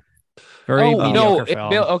 That's funny. Very Oh no!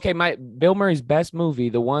 mediocre film. Bill Murray's best movie,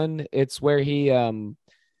 the one it's where he's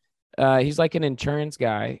like an insurance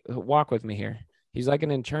guy. Walk with me here. He's like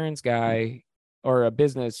an insurance guy or a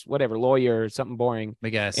business, whatever, lawyer or something boring, I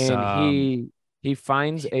guess. and he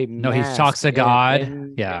finds a no, he mask talks to in- God.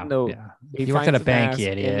 in yeah, the- yeah. He You worked finds at a the bank, mask you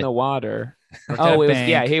idiot. in the water. Worked at a Oh,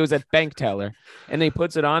 bank. he was a bank teller, and he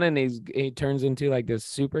puts it on, and he turns into like this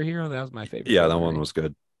superhero. That was my favorite. Yeah, Bill that one Murray. was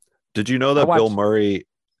good. Did you know that Bill watched- Murray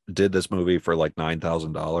did this movie for like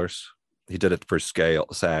 $9,000? He did it for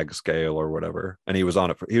SAG scale or whatever, and he was on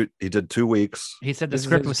it for he did 2 weeks. He said the This is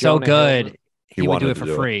script his was so Jonah Hill good, movie. he would do wanted it to for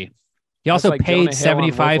do it. free. He That's also like Jonah paid Hill on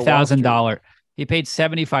Wolf of Wall $75,000. He paid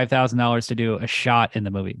 $75,000 to do a shot in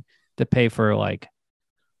the movie to pay for like.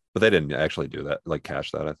 But they didn't actually do that, like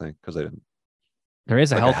cash that, I think, because they didn't. There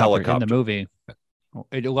is a Like a helicopter in the helicopter. movie.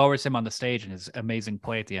 It lowers him on the stage and his amazing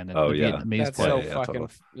play at the end. Oh, The yeah. Vietnamese That's play. so Yeah, fucking totally.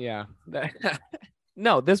 yeah.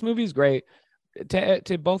 No, this movie's great.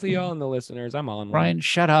 To both of y'all and the listeners, I'm on. one. Ryan,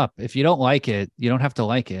 shut up. If you don't like it, you don't have to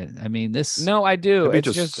like it. I mean, this. No, I do. Maybe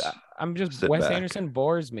It's just just I'm just sit Wes back. Anderson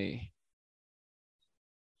bores me.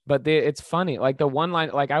 But it's funny. Like the one line,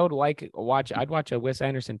 like I'd watch a Wes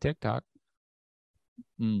Anderson TikTok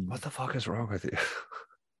Mm, What the fuck is wrong with you?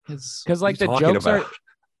 it's- because like What are the you talking jokes are about?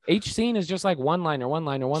 each scene is just like one liner, one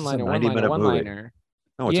liner, one This is a liner, one 90-minute liner, one movie. liner.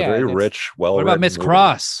 No, it's Yeah, a very that's- rich, well. What about Miss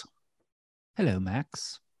Cross? Hello,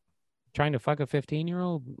 Max. Trying to fuck a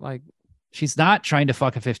 15-year-old, like She's not trying to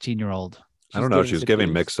fuck a 15-year-old. I don't know. She was giving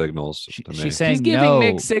seduced. mixed signals to me. She's saying She's giving no.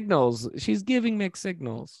 mixed signals. She's giving mixed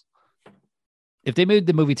signals. If they made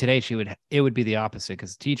the movie today, it would be the opposite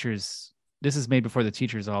because teachers. This is made before the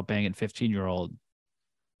teachers all banging 15-year-old.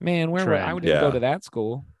 Man, where would I Trend. didn't go Yeah. to that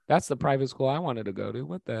school? That's the private school I wanted to go to.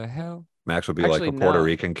 What the hell? Max would be Actually, like a Puerto no.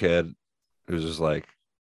 Rican kid who's just like,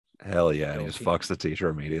 hell yeah, and he just Filipino. fucks the teacher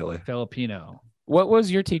immediately. Filipino. What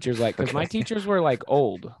was your teachers like? Because my Okay. teachers were like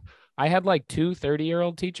old. I had like 2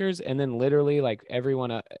 30-year-old teachers, and then literally like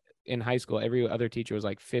everyone in high school, every other teacher was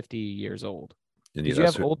like 50 years old. And Did you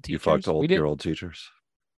that's have who- old You fucked teachers? We didn't- your old teachers.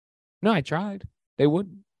 No, I tried. They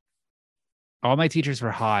wouldn't. All my teachers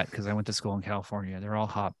were hot because I went to school in California. They're all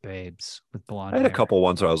hot babes with blonde I had a hair. couple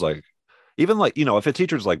ones where I was like, even like, if a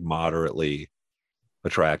teacher's like moderately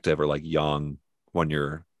attractive or like young when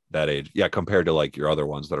you're that age, yeah, compared to like your other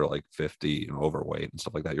ones that are like 50 and overweight and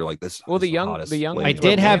stuff like that, you're like this. Well, this the young- hottest the young lady I ones in the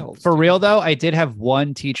did were have, world. males, for too. real though, I did have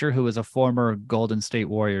one teacher who was a former Golden State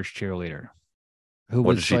Warriors cheerleader. Who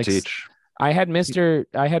What was did she like teach? I had Mr.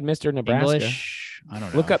 Nebraska. English. I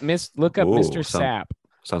don't know. Look up Ooh, Mr. some- Sapp.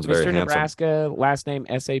 Sounds very Mr. handsome. Nebraska, last name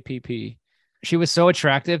SAPP. She was so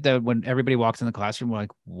attractive that when everybody walked in the classroom, we're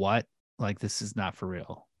like, "What? Like this is not for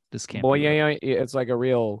real. This can't." Boy, be yeah, real." yeah, it's like a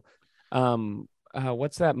real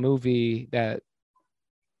what's that movie that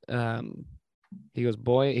he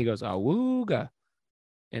goes awooga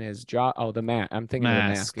and his jaw the mask. I'm thinking of the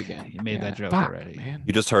mask again. You made that joke Fuck, already. man.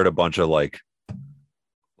 You just heard a bunch of like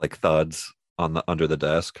thuds on the under the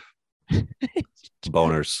desk.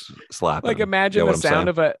 Boners slapping. Like imagine You know the what I'm sound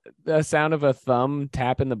of the sound of a thumb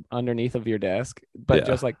tapping the underneath of your desk, but Yeah.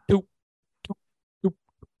 just like doop, doop,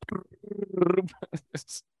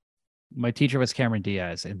 doop. My teacher was Cameron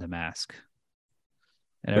Diaz in The Mask.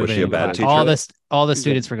 And Was she a everybody- bad teacher? All the She's a-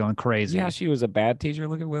 students were going crazy. Yeah, she was a bad teacher.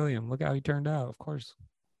 Look at William. Look how he turned out. Of course.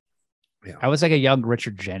 I was like a young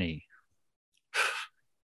Richard Jenny.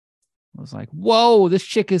 I was like, "Whoa, this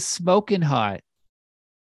chick is smoking hot."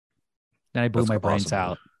 Then I blew That's my brains awesome, man.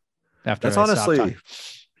 out. After That's I stopped honestly, talking.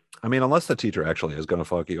 I mean, unless the teacher actually is going to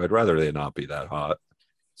fuck you, I'd rather they not be that hot.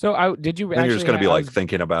 So did you Then actually you're just going to be I like was-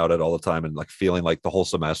 thinking about it all the time and like feeling like the whole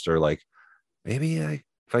semester, like maybe if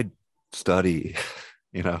I study,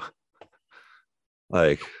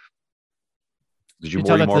 like, did you You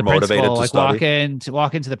tell be that to more the motivated principal, to like study?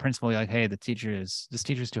 walk into the principal, you're like, "Hey, this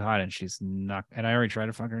teacher's too hot, and she's not." And I already tried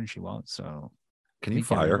to fuck her, and she won't. So Can you we can't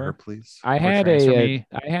fire remember. her, please? I Or had transfer me.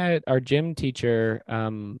 I had our gym teacher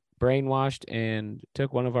brainwashed and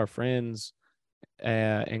took one of our friends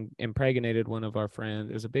and impregnated one of our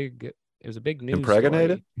friends. It was a big news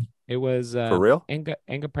Impregnated? story. It was For real?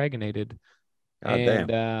 impregnated. God and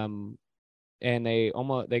damn. and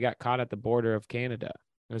they got caught at the border of Canada.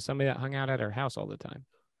 It was somebody that hung out at our house all the time.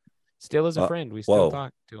 Still is a friend. We still whoa.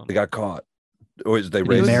 talk to him. They got caught. Or is they Did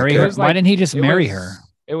he raised marry it her? was Why like- didn't he just It marry was- her?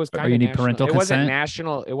 It was Or kind you of need national. parental It wasn't consent?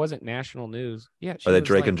 national. It wasn't national news. Yeah, she Are they was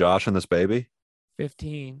Drake like and Josh and this baby?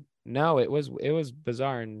 15. No, it was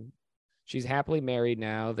bizarre, and she's happily married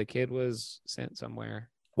now. The kid was sent somewhere.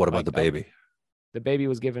 What about Like the up- baby? The baby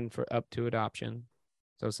was given for up to adoption,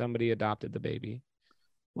 so somebody adopted the baby.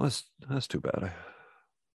 Well, that's too bad. I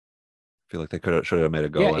feel like they should have made a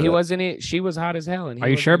go. Yeah, at he it. wasn't. She was hot as hell. And he Are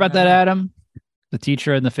you wasn't sure even about that, hot. Adam? The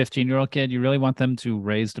teacher and the 15-year-old kid. You really want them to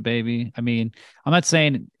raise the baby? I mean, I'm not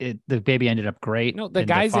saying the baby ended up great. No, the in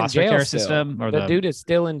guy's in foster jail care still. system, or the dude is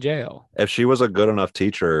still in jail. If she was a good enough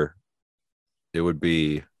teacher, it would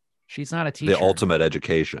be she's not a teacher. the ultimate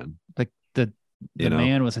education. The you know?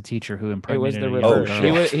 man was a teacher who It was impregnated the a reverse. young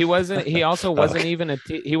Oh, girl. shit. He wasn't. He also wasn't Okay. even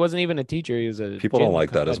he wasn't even a teacher. He was a People don't gym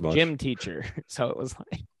like that a as much. Gym teacher. So it was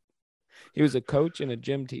like he was a coach and a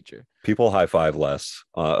gym teacher. People high five less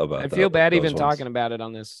about I that. feel bad those even ones. talking about it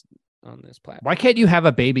on this platform. Why can't you have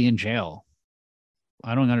a baby in jail?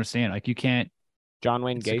 I don't understand. Like you can't. John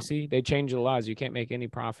Wayne It's a- Gacy? They changed the laws. You can't make any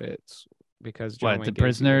profits because John What Wayne the Gacy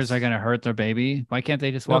prisoners was- are going to hurt their baby? Why can't they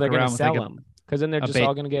just No, walk they're going around to with sell like them because then they're a just ba-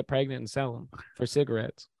 all going to get pregnant and sell them for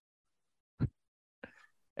cigarettes.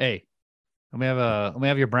 Hey, let me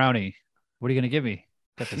have your brownie. What are you going to give me?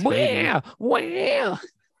 Got this baby. Wow.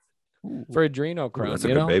 For adrenochrome, that's a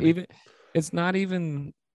you good know, baby. even it's not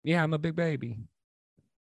even. Yeah, I'm a big baby.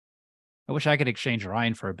 I wish I could exchange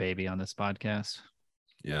Ryan for a baby on this podcast.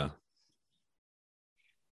 Yeah.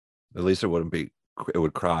 At least it wouldn't be. It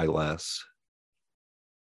would cry less.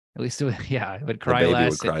 At least, yeah, it would The cry baby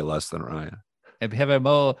less. would cry less than Ryan. It'd have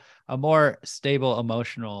a more stable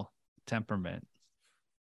emotional temperament.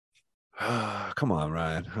 Come on,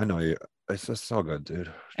 Ryan. I know you. It's just so good, dude.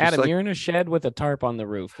 Just Adam, like, you're in a shed with a tarp on the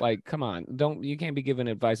roof. Like, come on, you can't be giving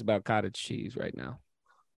advice about cottage cheese right now.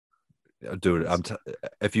 dude,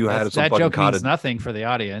 if you had some that fucking joke means cottage, nothing for the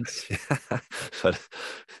audience. but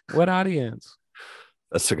What audience?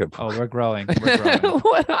 that's a good Oh, point. we're growing. We're growing.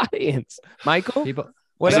 What audience? Michael? People,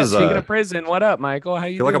 What This up? is, Speaking of prison, what up, Michael? How I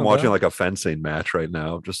you feel like doing, I'm watching bro? like a fencing match right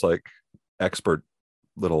now, just like expert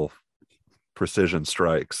little precision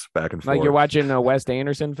strikes back and forth. Like you're watching a Wes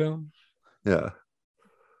Anderson film? Yeah.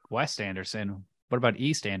 West Anderson. What about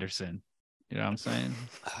East Anderson? You know what I'm saying?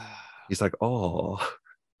 He's like, oh,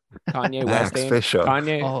 Kanye Max West Fisher.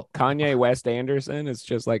 Kanye West Anderson is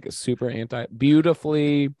just like a super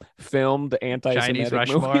beautifully filmed anti-Semitic Chinese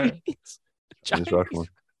Rushmore. movies. Chinese Rushmore.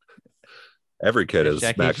 Every kid There's is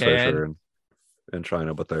Jackie Max Chan. Fisher in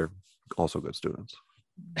China, but they're also good students.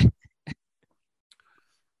 I'm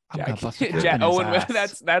gonna Jackie, bust a cap in his Owen,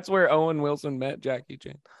 ass. that's where Owen Wilson met Jackie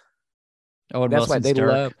Chan. Owen That's why Wilson's they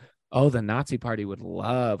Dirk. love. Oh, the Nazi Party would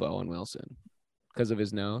love Owen Wilson because of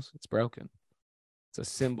his nose. It's broken. It's a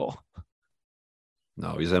symbol.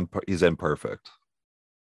 No, he's imperfect.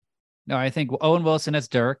 No, I think Owen Wilson as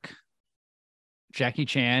Dirk, Jackie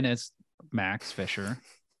Chan as Max Fisher,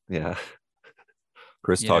 Yeah.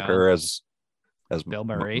 Chris You Tucker as Bill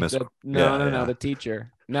Murray. Miss- No, the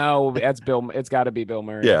teacher. No, that's Bill. It's got to be Bill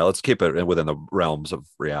Murray. Yeah, let's keep it within the realms of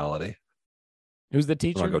reality. Who's the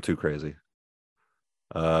Don't teacher? go too crazy.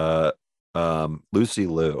 Lucy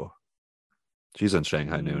Liu. She's in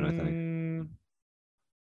Shanghai Noon, I think.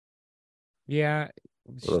 Yeah.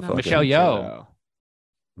 she's Well, not fuck a Michelle teacher, Yeoh. though.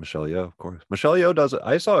 Michelle Yeoh, of course. Michelle Yeoh does it.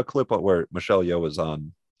 I saw a clip where Michelle Yeoh was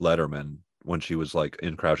on Letterman when she was like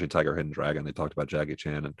in Crouching Tiger, Hidden Dragon. They talked about Jackie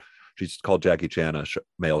Chan, and she's called Jackie Chan a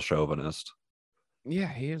male chauvinist. Yeah,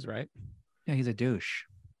 he is right. Yeah, he's a douche.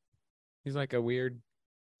 He's like a weird,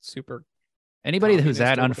 super. Anybody who's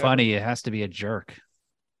that Communist or whatever. unfunny, it has to be a jerk.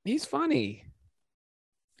 He's funny.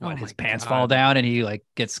 When Oh his my pants God. fall down and he like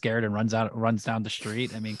gets scared and runs down the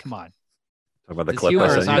street. I mean, come on. Talk about the His clip humor I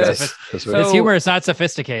is sent you not guys. This So- week. His humor is not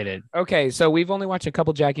sophisticated. Okay, so we've only watched a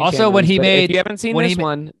couple Jackie. Also, Chan when he movies, but if made- you haven't seen when he this ma-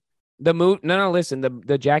 one, the movie. No, listen.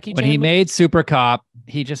 The Jackie. When Chan he movie- made Super Cop,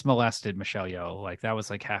 he just molested Michelle Yeoh. Like that was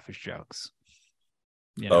like half his jokes.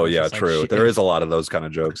 You know, Oh it's yeah, just like true. shit. There is a lot of those kind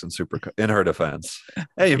of jokes in her defense.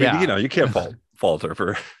 Hey, I mean, Yeah. you can't fault her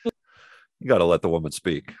for. You got to let the woman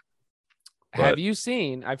speak. Have but you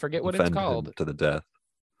seen? I forget what it's defend him called. to the death.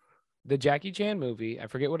 The Jackie Chan movie. I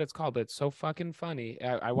forget what it's called, but it's so fucking funny.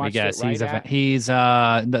 I Let me watched guess. it right He's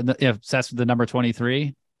obsessed with the number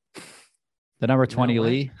 23. The number 20 what?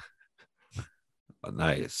 Lee.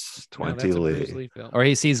 Nice, No, 20 that's a Bruce Lee. Lee film. Or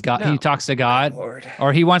he sees God, No. he talks to God, Lord.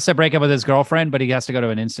 or he wants to break up with his girlfriend, but he has to go to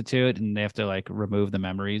an institute and they have to like remove the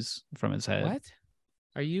memories from his head. What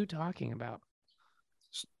are you talking about?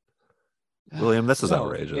 William, this is No,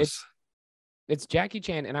 outrageous. It's Jackie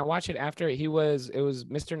Chan, and I watched it after it was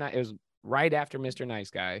Mr. Nice. It was right after Mr.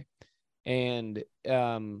 Nice Guy, and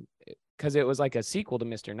because it was like a sequel to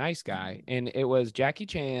Mr. Nice Guy, and it was Jackie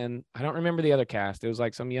Chan. I don't remember the other cast. It was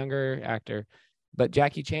like some younger actor, but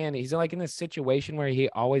Jackie Chan. He's like in this situation where he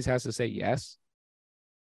always has to say yes.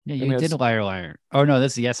 Yeah, I you mean, did it's- liar, liar. Oh no,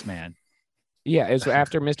 this is Yes Man. Yeah, it's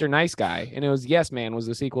after Mr. Nice Guy, and it was Yes Man was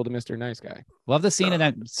the sequel to Mr. Nice Guy. Love the scene in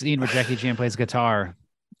that scene where Jackie Chan plays guitar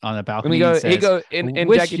on the And balcony. he and goes, says, and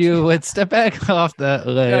wish Jackie you would step back off the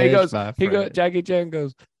ledge. Yeah, he goes, my he goes, friend." Jackie Chan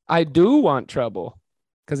goes, I do want trouble,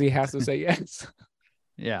 because he has to say yes.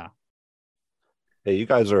 Yeah. Hey, you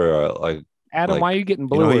guys are like, Adam, Like, why are you getting you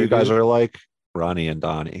blue? know, who you guys are like Ronnie and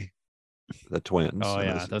Donnie, the twins. Oh, in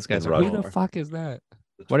yeah, this- those guys in are Who cool. the Rushmore. fuck is that?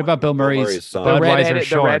 The What about Bill Murray's son. Budweiser redheaded-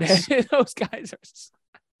 shorts? those guys are.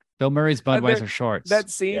 Bill Murray's they're- Budweiser shorts.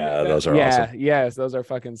 That scene. Yeah, that- those are yeah, awesome. yes, those are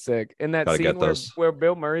fucking sick. And that Gotta scene get where, those. where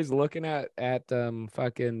Bill Murray's looking at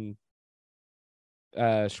fucking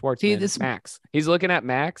Schwartzman, this- Max. He's looking at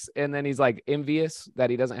Max, and then he's like envious that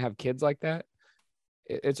he doesn't have kids like that.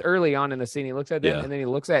 It's early on in the scene. He looks at them, Yeah. and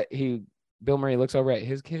then Bill Murray looks over at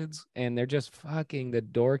his kids, and they're just fucking the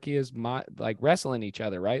dorkiest, like wrestling each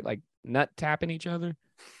other, right? Like nut tapping each other.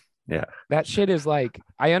 Yeah. That shit is like,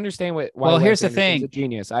 I understand why Well, here's Wes the Anderson's a thing.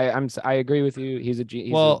 genius. I agree with you. He's a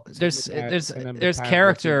genius. Well, there's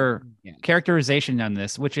characterization on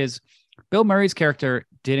this, which is Bill Murray's character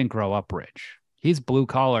didn't grow up rich. He's blue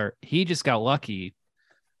collar. He just got lucky.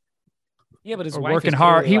 Yeah, but his Or wife working is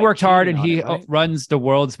hard. clearly, He like, worked hard and cheating he on him, right? runs the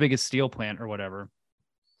world's biggest steel plant or whatever.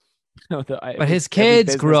 No, But his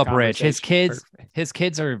kids grew up rich. His kids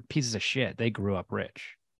are pieces of shit. They grew up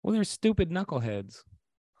rich. Well, they're stupid knuckleheads.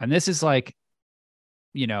 And this is like,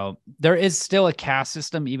 you know, there is still a caste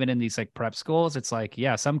system even in these like prep schools. It's like,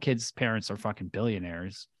 yeah, some kids' parents are fucking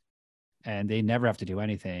billionaires, and they never have to do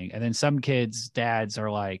anything. And then some kids' dads are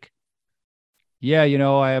like, yeah, you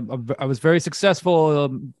know, I was very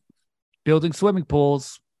successful building swimming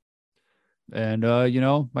pools, and you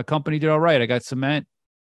know, my company did all right. I got cement.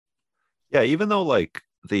 Yeah, even though like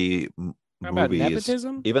the How about movies,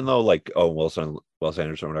 nepotism? even though like Wes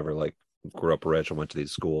Anderson, or whatever, like grew up rich and went to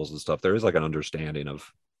these schools and stuff, there is like an understanding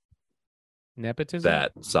of Nepotism?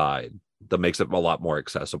 that side that makes it a lot more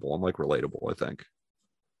accessible and like relatable, I think.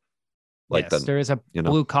 Like Yes, then, there is a you know,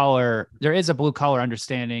 blue collar. There is a blue collar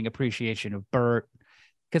understanding, appreciation of Bert,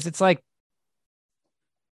 because it's like,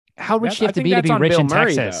 how rich do you I have to think be that's be on rich Bill in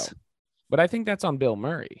Murray, Texas? though. But I think that's on Bill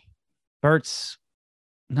Murray. Bert's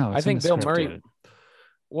no, I it's in think the Bill script, Murray. dude.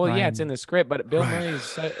 Well, yeah, it's Ryan, in the script, but Bill Ryan.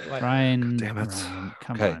 Murray's like Ryan, damn it. Ryan,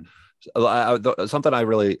 come Okay. on. Something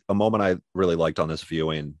a moment I really liked on this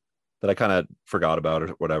viewing that I kind of forgot about or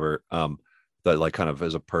whatever, that like kind of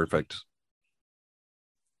is a perfect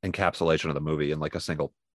encapsulation of the movie in like a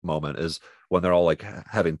single moment, is when they're all like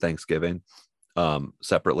having Thanksgiving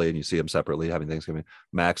separately, and you see them separately having Thanksgiving.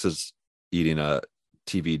 Max is eating a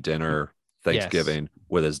TV dinner Thanksgiving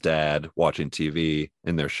with his dad, watching TV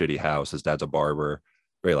in their shitty house. His dad's a barber,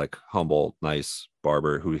 very like humble, nice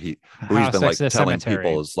barber who he's House been next like to the telling cemetery.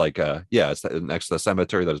 people is like it's next to the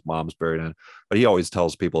cemetery that his mom's buried in. But he always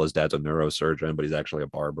tells people his dad's a neurosurgeon, but he's actually a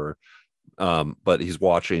barber. But he's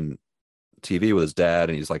watching TV with his dad,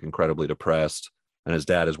 and he's like incredibly depressed, and his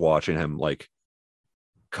dad is watching him like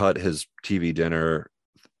cut his TV dinner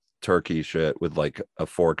turkey shit with like a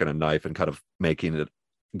fork and a knife, and kind of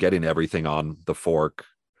getting everything on the fork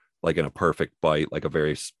like in a perfect bite, like a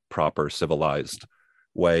very proper civilized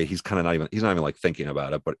way. He's not even like thinking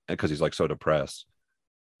about it, but because he's like so depressed,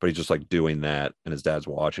 but he's just like doing that, and his dad's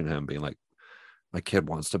watching him being like, my kid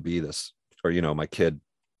wants to be this, or you know, my kid,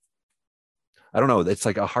 I don't know, it's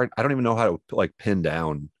like I don't even know how to like pin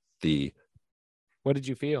down the what did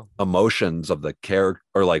you feel? emotions of the character,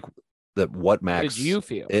 or like that what What Max did you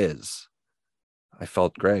feel? is. I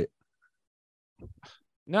felt great.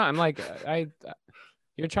 No, I'm like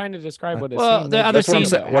you're trying to describe what a Well, scene the makes other you feel,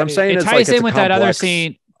 scene- What though. I'm How did- saying It is ties like it's in a with that other complex,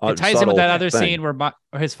 scene. It ties in with subtle that other thing. scene where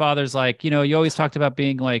his father's like, you know, you always talked about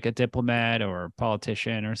being like a diplomat or a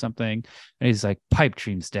politician or something, and he's like, pipe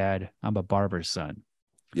dreams, Dad. I'm a barber's son,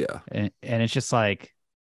 Yeah. and it's just like,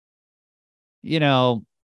 you know.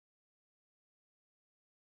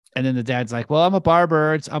 And then the dad's like, well, I'm a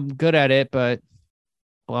barber. I'm good at it, but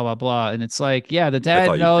blah blah blah. And it's like, yeah, the I dad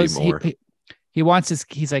thought you'd be knows more. he wants his.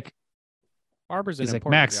 He's like, Barber's an he's like,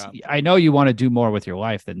 important Max, job. I know you want to do more with your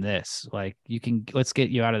life than this. Like, let's get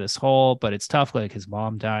you out of this hole, but it's tough. Like, his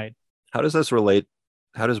mom died. How does this relate?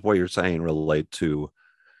 How does what you're saying relate to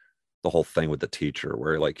the whole thing with the teacher,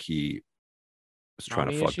 where like he was trying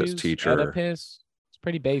to Mommy fuck this issues, teacher, Oedipus. It's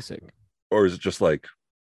pretty basic. or is it just like,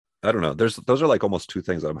 I don't know? Those are like almost two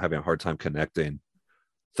things that I'm having a hard time connecting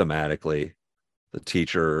thematically: the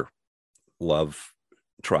teacher love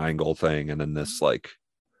triangle thing, and then this like,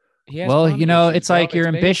 He has Well, mommy you know, issues, it's bro. like your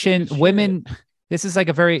It's basic ambition, as shit. women. This is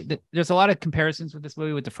like there's a lot of comparisons with this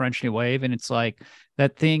movie with the French New Wave. And it's like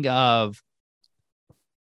that thing of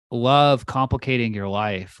love complicating your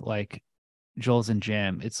life, like Jules and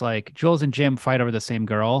Jim. It's like Jules and Jim fight over the same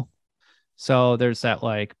girl. So there's that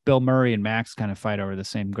like Bill Murray and Max kind of fight over the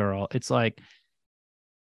same girl. It's like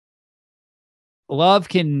love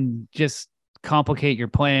can just complicate your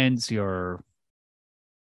plans, your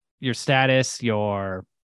status, your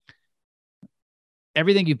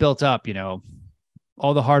everything you built up, you know,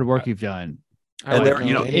 all the hard work you've done. I and don't they're,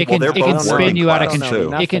 you know, know It well, can they're it can both spin working you out of class control.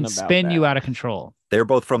 too. It can Nothing about spin you that. out of control. They're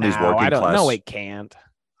both from these working I don't class. know. It can't.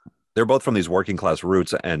 They're both from these working class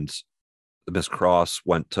roots, and Miss Cross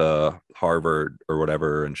went to Harvard or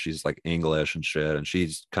whatever, and she's like English and shit, and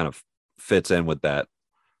she's kind of fits in with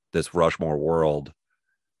this Rushmore world.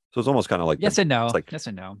 So it's almost kind of like Yes and no. it's like, Yes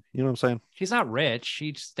and no. you know what I'm saying? She's not rich.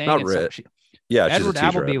 She's staying Not in rich. Yeah, she's a Edward teacher.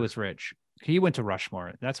 Appleby was rich. He went to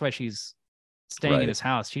Rushmore. That's why she's staying Right. in his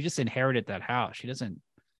house. She just inherited that house. She doesn't.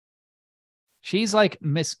 She's like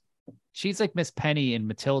Miss Penny in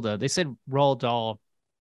Matilda. They said Roald Dahl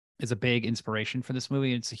is a big inspiration for this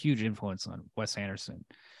movie. It's a huge influence on Wes Anderson.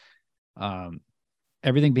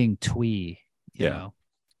 Everything being twee, you Yeah. know,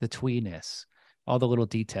 the tweeness, all the little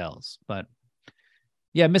details. But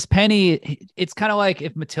yeah, Miss Penny, it's kind of like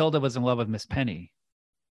if Matilda was in love with Miss Penny,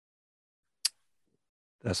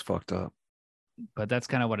 That's fucked up. but that's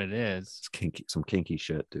kind of what it is. It's kinky, some kinky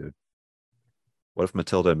shit, dude. What if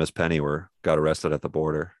Matilda and Miss Penny got arrested at the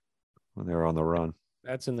border when they were on the run?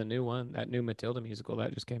 That's in the new one. That new Matilda musical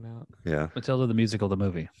that just came out. Yeah. Matilda the musical, the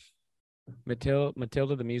movie.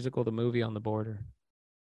 Matilda the musical, the movie on the border.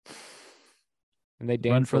 and they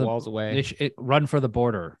dance the walls away. Run for the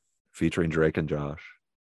Border. Featuring Drake and Josh.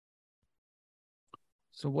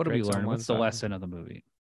 So what do Drake's we on learn? one What's the side. lesson of the movie?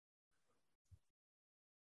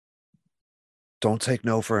 Don't take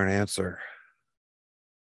no for an answer.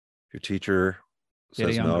 Your teacher Get a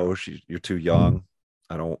says young no, girl. you're too young.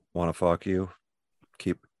 I don't want to fuck you.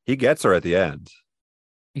 He gets her at the end.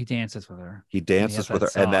 He dances with her. He dances with her,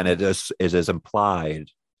 that and then song. it is implied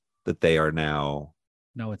that they are now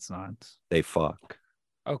No, it's not. they fuck.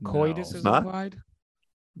 Oh, coitus No. is Not? implied.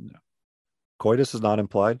 Coitus is not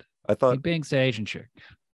implied. I He thought, bangs the Asian chick.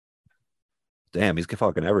 damn, he's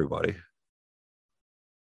fucking everybody.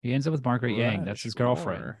 He ends up with Margaret Yang. That's his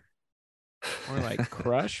girlfriend. More like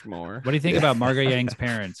crush more. What do you think Yeah. about Margaret Yang's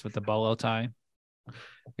parents with the bolo tie?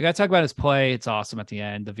 We got to talk about his play. It's awesome at the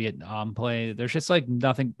end. The Vietnam play. There's just like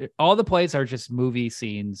nothing. All the plays are just movie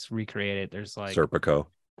scenes recreated. There's like Serpico.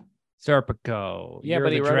 Serpico. Yeah, You're but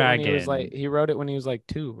the he wrote dragon. it when he was like he wrote it when he was like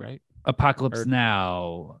 2, right? Apocalypse or-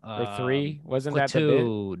 Now. Or 3. Wasn't that the bit?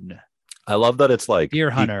 Platoon. I love that it's like Deer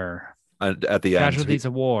he- Hunter. at the end. Casualties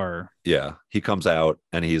of War. Yeah, he comes out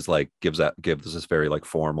and he's like gives this very like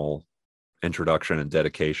formal introduction and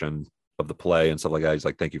dedication of the play and stuff like that. He's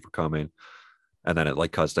like, thank you for coming. And then it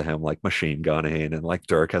like cuts to him like machine gunning, and like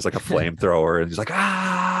Dirk has like a flamethrower, and he's like,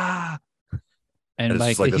 ah. And it's like,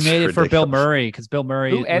 just, like, he this made it for Bill ridiculous- Murray because Bill Murray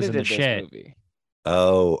Who was in edited the this shit. movie?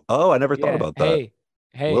 Oh, I never thought Yeah, about that.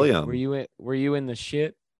 Hey, William. Were you in the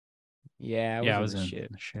shit? Yeah, I was in in the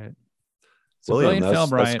shit. the shit. It's a William, brilliant film,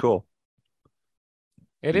 that's right? cool.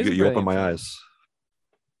 It is. You open my eyes.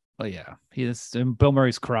 Oh yeah, and Bill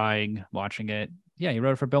Murray's crying watching it. Yeah, he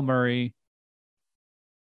wrote it for Bill Murray.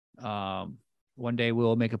 One day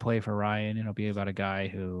we'll make a play for Ryan. It'll be about a guy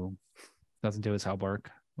who doesn't do his homework,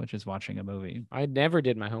 which is watching a movie. I never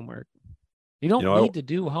did my homework. You don't You know, need to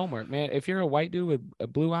do homework, man. If you're a white dude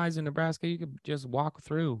with blue eyes in Nebraska, you could just walk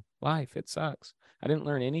through life. It sucks. I didn't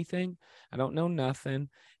learn anything. I don't know nothing,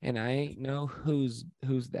 and I ain't know who's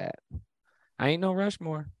that. I ain't no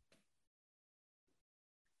Rushmore.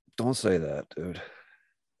 Don't say that, dude.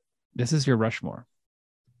 This is your Rushmore.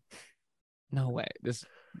 No way. This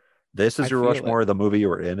I is your feel Rushmore. The movie you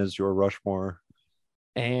were in is your Rushmore.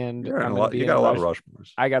 And You're in I'm a gonna lot, be you in got a lot of Rush-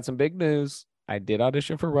 Rushmores. I got some big news. I did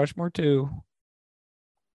audition for Rushmore 2.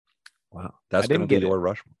 Wow, that's didn't gonna be get it. your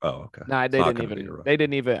Rushmore. Oh, okay. No, It's they not didn't gonna be even. your They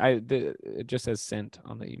didn't even. It just says sent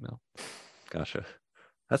on the email. Gotcha.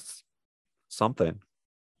 That's something,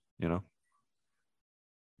 you know.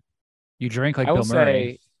 You drink like I will Bill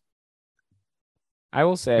Murray. say. I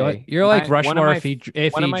will say You're like one of Rushmore my- if he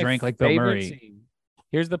one of my drank like Bill favorite Murray. scene-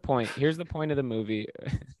 Here's the point. Here's the point of the movie.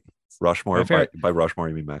 Rushmore My favorite- by Rushmore,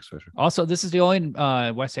 you mean Max Fisher? Also, this is the only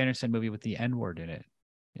Wes Anderson movie with the N word in it,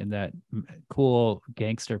 in that cool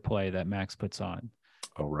gangster play that Max puts on.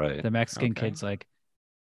 Oh, right. The Mexican Okay. kid's like,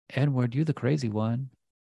 N word, you the crazy one.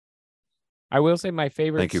 I will say my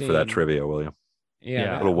favorite. Thank you for that scene- trivia, William. Yeah, Yeah.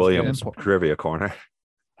 that Little was good. Williams trivia corner.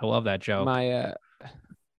 I love that joke. My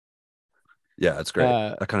Yeah, it's great.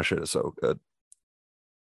 Uh, That kind of shit is so good.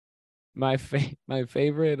 my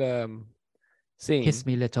favorite scene. Kiss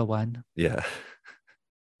me, little one. Yeah.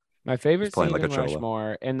 My favorite playing scene like in a cello.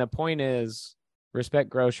 Rushmore, and the point is respect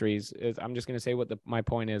groceries. Is I'm just gonna say what my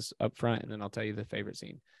point is up front, and then I'll tell you the favorite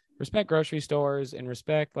scene. Respect grocery stores and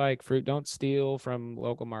respect like fruit. Don't steal from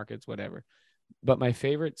local markets, whatever. But my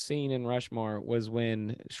favorite scene in Rushmore was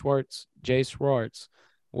when Jay Schwartz,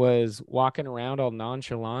 was walking around all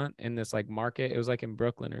nonchalant in this like market. It was like in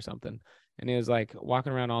Brooklyn or something. And he was like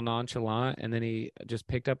walking around all nonchalant, and then he just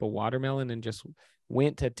picked up a watermelon and just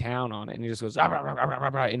went to town on it. And he just goes, "Ah, rah, rah, rah, rah,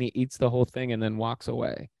 rah," and he eats the whole thing and then walks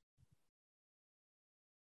away.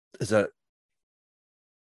 Is that?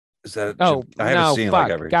 Oh, I haven't no, seen fuck.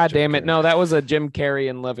 like every. God Jim damn it. Carrey. No, that was a Jim Carrey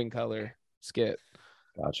in Living Color skit.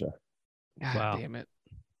 Gotcha. God Wow. damn it.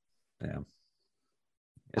 Damn.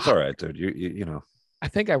 It's all right, dude. You know. I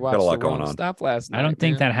think I watched a lot the going wrong on. stuff last night. I don't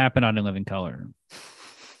think man. that happened on In Living Color.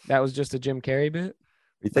 That was just a Jim Carrey bit.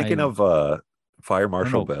 Are you thinking I- of Fire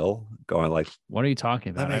Marshal know. Bill going like, What are you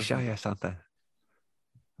talking about? "Let me show you something"?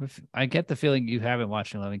 I get the feeling you haven't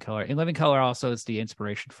watched In Living Color. In Living Color also is the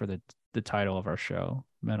inspiration for the title of our show,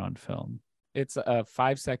 Men on Film. It's a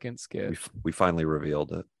 5-second skit. We finally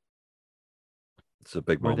revealed it. It's a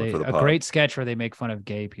big Where moment for the a pod. great sketch where they make fun of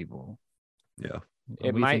gay people. Yeah.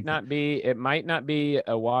 It might not be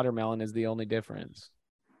a watermelon is the only difference.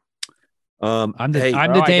 I'm the hey,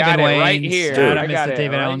 I'm bro, the I David got it Wayne. right here. Dude. I I got the it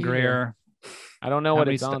David right Allen here. Greer. I don't know How what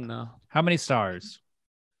many it's sta- on though. How many stars?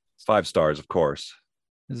 5 stars, of course.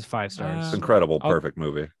 This is 5 stars. It's incredible, I'll- perfect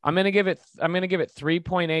movie. I'm gonna give it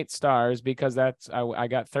 3.8 stars because I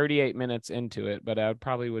got 38 minutes into it, but I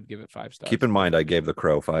probably would give it 5 stars. Keep in mind, I gave The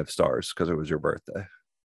Crow 5 stars because it was your birthday.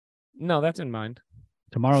 No, that's in mind.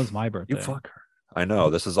 Tomorrow's my birthday. You fucker. I know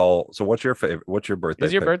this is all. So, what's your favorite? What's your birthday?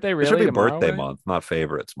 Is your pick? birthday It really should be tomorrow, birthday William? month, not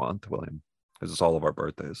favorites month, William, because it's all of our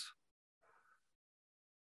birthdays.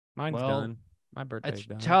 Mine's Well, done. My birthday's It's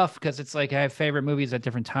done. tough because it's like I have favorite movies at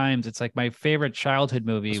different times. It's like my favorite childhood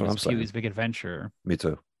movie That's what was I'm saying. Pee-wee's Big Adventure. Me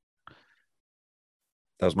too.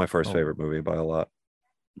 That was my first Oh. favorite movie by a lot.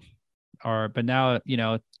 But now,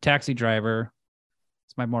 Taxi Driver.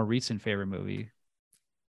 It's my more recent favorite movie.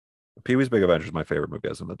 Pee Wee's Big Adventure is my favorite movie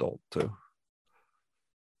as an adult too.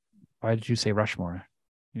 Why did you say Rushmore?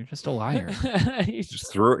 You're just a liar. You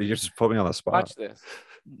You just put me on the spot. watch this.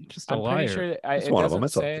 You're just a I'm liar. pretty sure It's it one of doesn't them.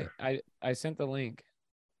 It's up say. there. I sent the link.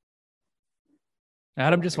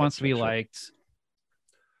 Adam just I wants gotta to be check. liked.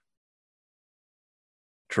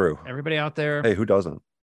 True. Everybody out there, Hey, who doesn't?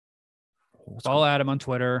 follow Adam on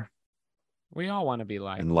Twitter. We all want to be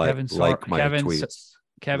liked. And like my Kevin tweets.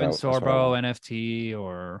 Kevin That's what I Sorbo want. NFT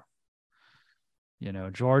or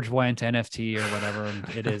George Went NFT or whatever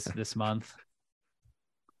it is this month.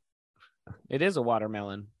 It is a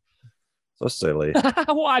watermelon. So silly.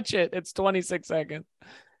 Watch it. It's 26 seconds.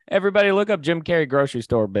 Everybody look up Jim Carrey grocery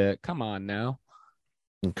store bit. Come on now.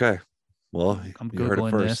 Okay. Well, I'm you heard it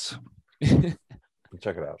Googling first. this.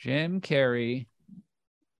 Check it out. Jim Carrey.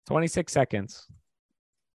 26 seconds.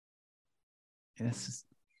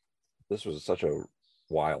 This was such a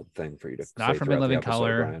wild thing for you to not say from throughout In the Living episode,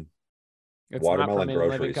 Color. Brian. It's not Watermelon from In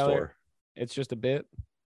grocery Living Color. store. It's just a bit.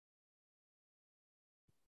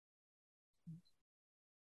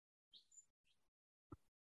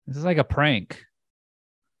 This is like a prank.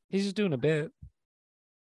 He's just doing a bit.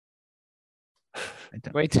 I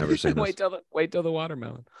don't- Wait till Never seen this. wait till the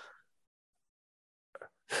watermelon.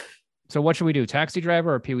 So what should we do? Taxi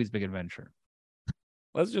Driver or Pee-wee's Big Adventure?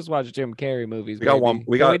 Let's just watch Jim Carrey movies. We got baby. one-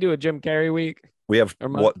 we Can got- we do a Jim Carrey week? We have Or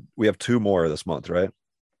month? what? We have 2 more this month, right?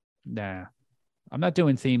 Nah. I'm not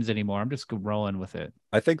doing themes anymore. I'm just rolling with it.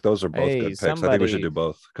 I think those are both Hey, good picks. I think we somebody- should do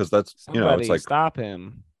both because that's Somebody it's like stop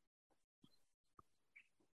him.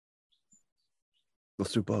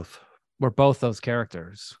 let's do both. We're both those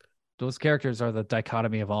characters. Those characters are the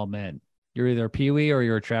dichotomy of all men. You're either Pee-wee or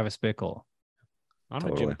you're Travis Bickle. I'm a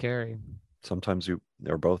Totally. Jim Carrey. Sometimes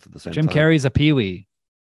they're both at the same Jim time. Carrey's a Pee-wee.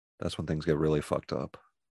 That's when things get really fucked up.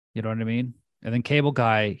 You know what I mean? And then Cable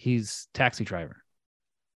Guy, he's Taxi Driver.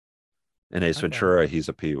 In Ace Okay. Ventura, he's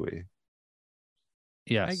a Pee Wee.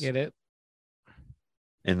 Yes. I get it.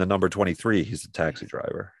 In the number 23, he's a taxi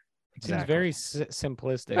driver. Seems Exactly. very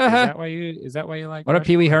simplistic. Uh-huh. Is that why you like What if Rushmore?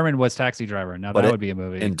 Pee Wee Herman was Taxi Driver? Now But that it- would be a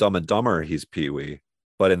movie. In Dumb and Dumber, he's Pee Wee.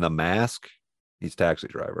 But in The Mask, he's taxi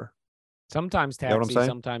driver. Sometimes know what I'm Taxi, saying?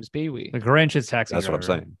 sometimes Pee Wee. The Grinch is Taxi That's Driver. what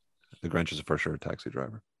I'm saying. The Grinch is for sure a taxi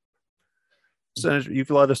driver. So you've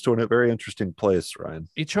led us to a very interesting place, Ryan.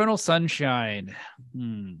 Eternal Sunshine.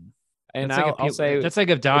 And That's like I'll if say, that's like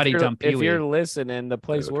if Dottie dumped if Pee-wee. you're listening, the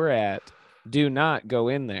place Dude. we're at, do not go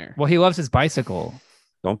in there. Well, he loves his bicycle.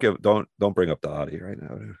 Don't bring up Dottie right now,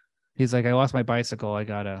 dude. He's like, I lost my bicycle. I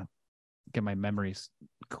gotta get my memories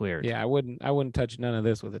cleared. Yeah, I wouldn't touch none of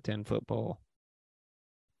this with a 10-foot pole.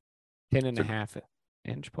 10 and a It's a- half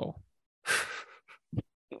inch pole.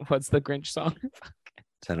 What's the Grinch song?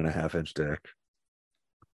 10.5-inch dick.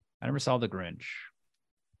 I never saw The Grinch.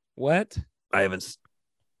 What? I haven't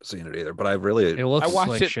seen it either, but I really. It looks I watched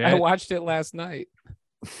like it. shit. I watched it last night.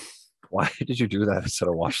 Why did you do that instead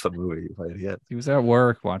of watch the movie, you idiot? He was at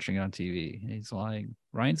work watching it on TV. He's lying.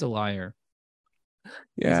 Ryan's a liar.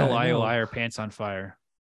 Yeah, He's a I liar, know. liar, pants on fire.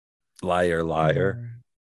 Liar, liar.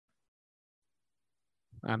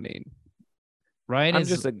 I mean, Ryan I'm is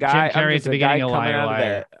just a guy. Jim Carrey I'm at just the a beginning guy of coming Liar, out of Liar.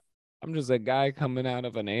 that. I'm just a guy coming out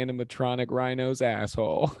of an animatronic rhino's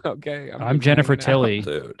asshole. Okay, I'm just Jennifer hanging out. Tilly.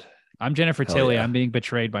 Dude. I'm Jennifer Hell Tilly. yeah. I'm being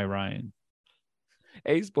betrayed by Ryan.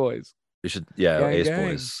 Ace Boys. We should, Gang, Ace gang.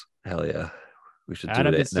 Boys. Hell yeah. We should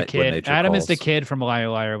Adam do it is the when kid. nature Adam is the calls. kid from Liar,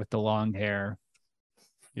 Liar with the long hair.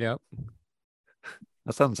 Yep.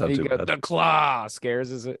 That sounds not He too goes, bad. the claw scares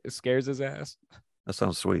his ass. That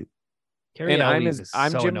sounds sweet. Carrie And I'm Elwes his, is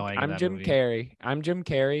I'm so Jim. annoying in I'm that Jim movie. Carrey. I'm Jim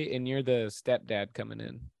Carrey, and you're the stepdad coming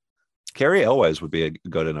in. Carrie Elwes would be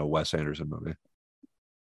good in a Wes Anderson movie.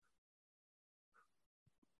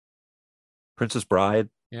 Princess Bride.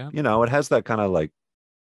 Yeah. It has that kind of like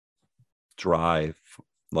dry,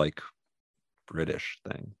 like British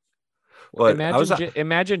thing. But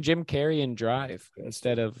Imagine Jim Carrey in Drive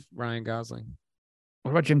instead of Ryan Gosling.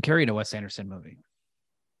 What about Jim Carrey in a Wes Anderson movie?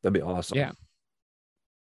 That'd be awesome. Yeah.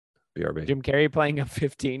 BRB. Jim Carrey playing a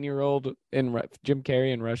 15-year-old in Jim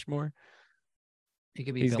Carrey in Rushmore. He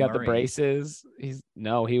could be. He's Bill got Murray. the braces.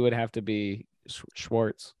 He would have to be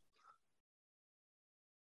Schwartz.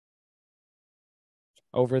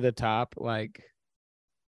 Over the top, like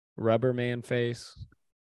rubber man face.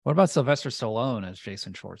 What about Sylvester Stallone as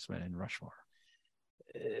Jason Schwartzman in Rushmore?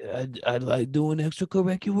 I like doing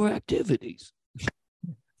extracurricular activities.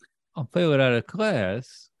 I'm failing out of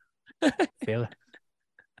class. Failing.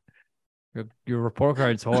 Your report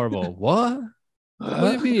card's horrible. What?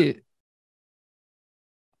 What do you mean?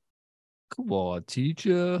 Come on,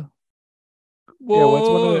 teacher.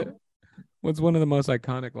 Yeah, what's one of the most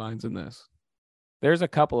iconic lines in this? There's a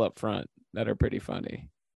couple up front that are pretty funny.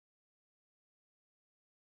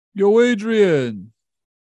 Yo, Adrian.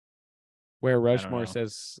 Where know. Rushmore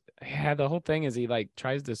says, yeah, the whole thing is he like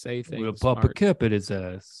tries to say things. We'll pop a smart. cap in his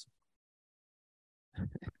ass.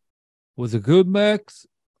 Was it good, Max?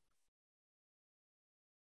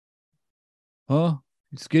 Huh?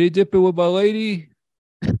 You skinny dipping with my lady?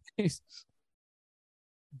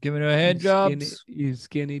 Giving her hand jobs? You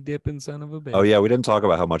skinny dipping son of a bitch. Oh yeah, we didn't talk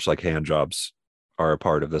about how much like hand jobs are a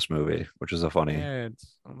part of this movie, which is a funny. Yeah,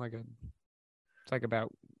 it's like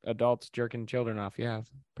about adults jerking children off. Yeah, it's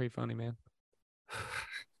pretty funny, man.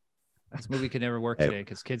 This movie could never work Hey. today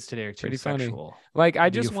because kids today are too Pretty funny. sexual. Like I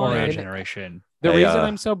The just Euphoria want generation. the Hey, reason uh,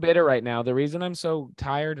 I'm so bitter right now, the reason I'm so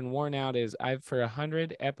tired and worn out is for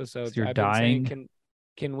 100 episodes You're I've been saying, dying?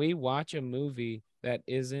 can we watch a movie that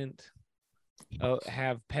isn't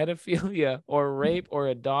have pedophilia or rape or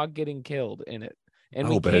a dog getting killed in it? And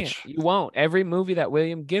we Oh, can't. bitch. You won't. Every movie that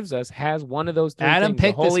William gives us has one of those three Adam things, the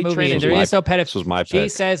picked this Holy movie, Trinity. and there my- is no This was my pedophilia. She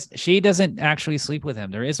pick. says she doesn't actually sleep with him.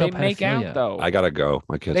 There is no They make pedophilia. out though. I gotta go.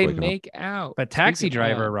 My kid's They waking make out. But Taxi Speaking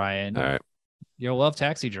Driver, of. Ryan, up. All right. you'll love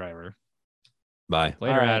Taxi Driver. Bye.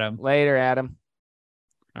 Later, All right. Adam. Later, Adam.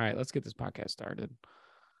 All right, let's get this podcast started.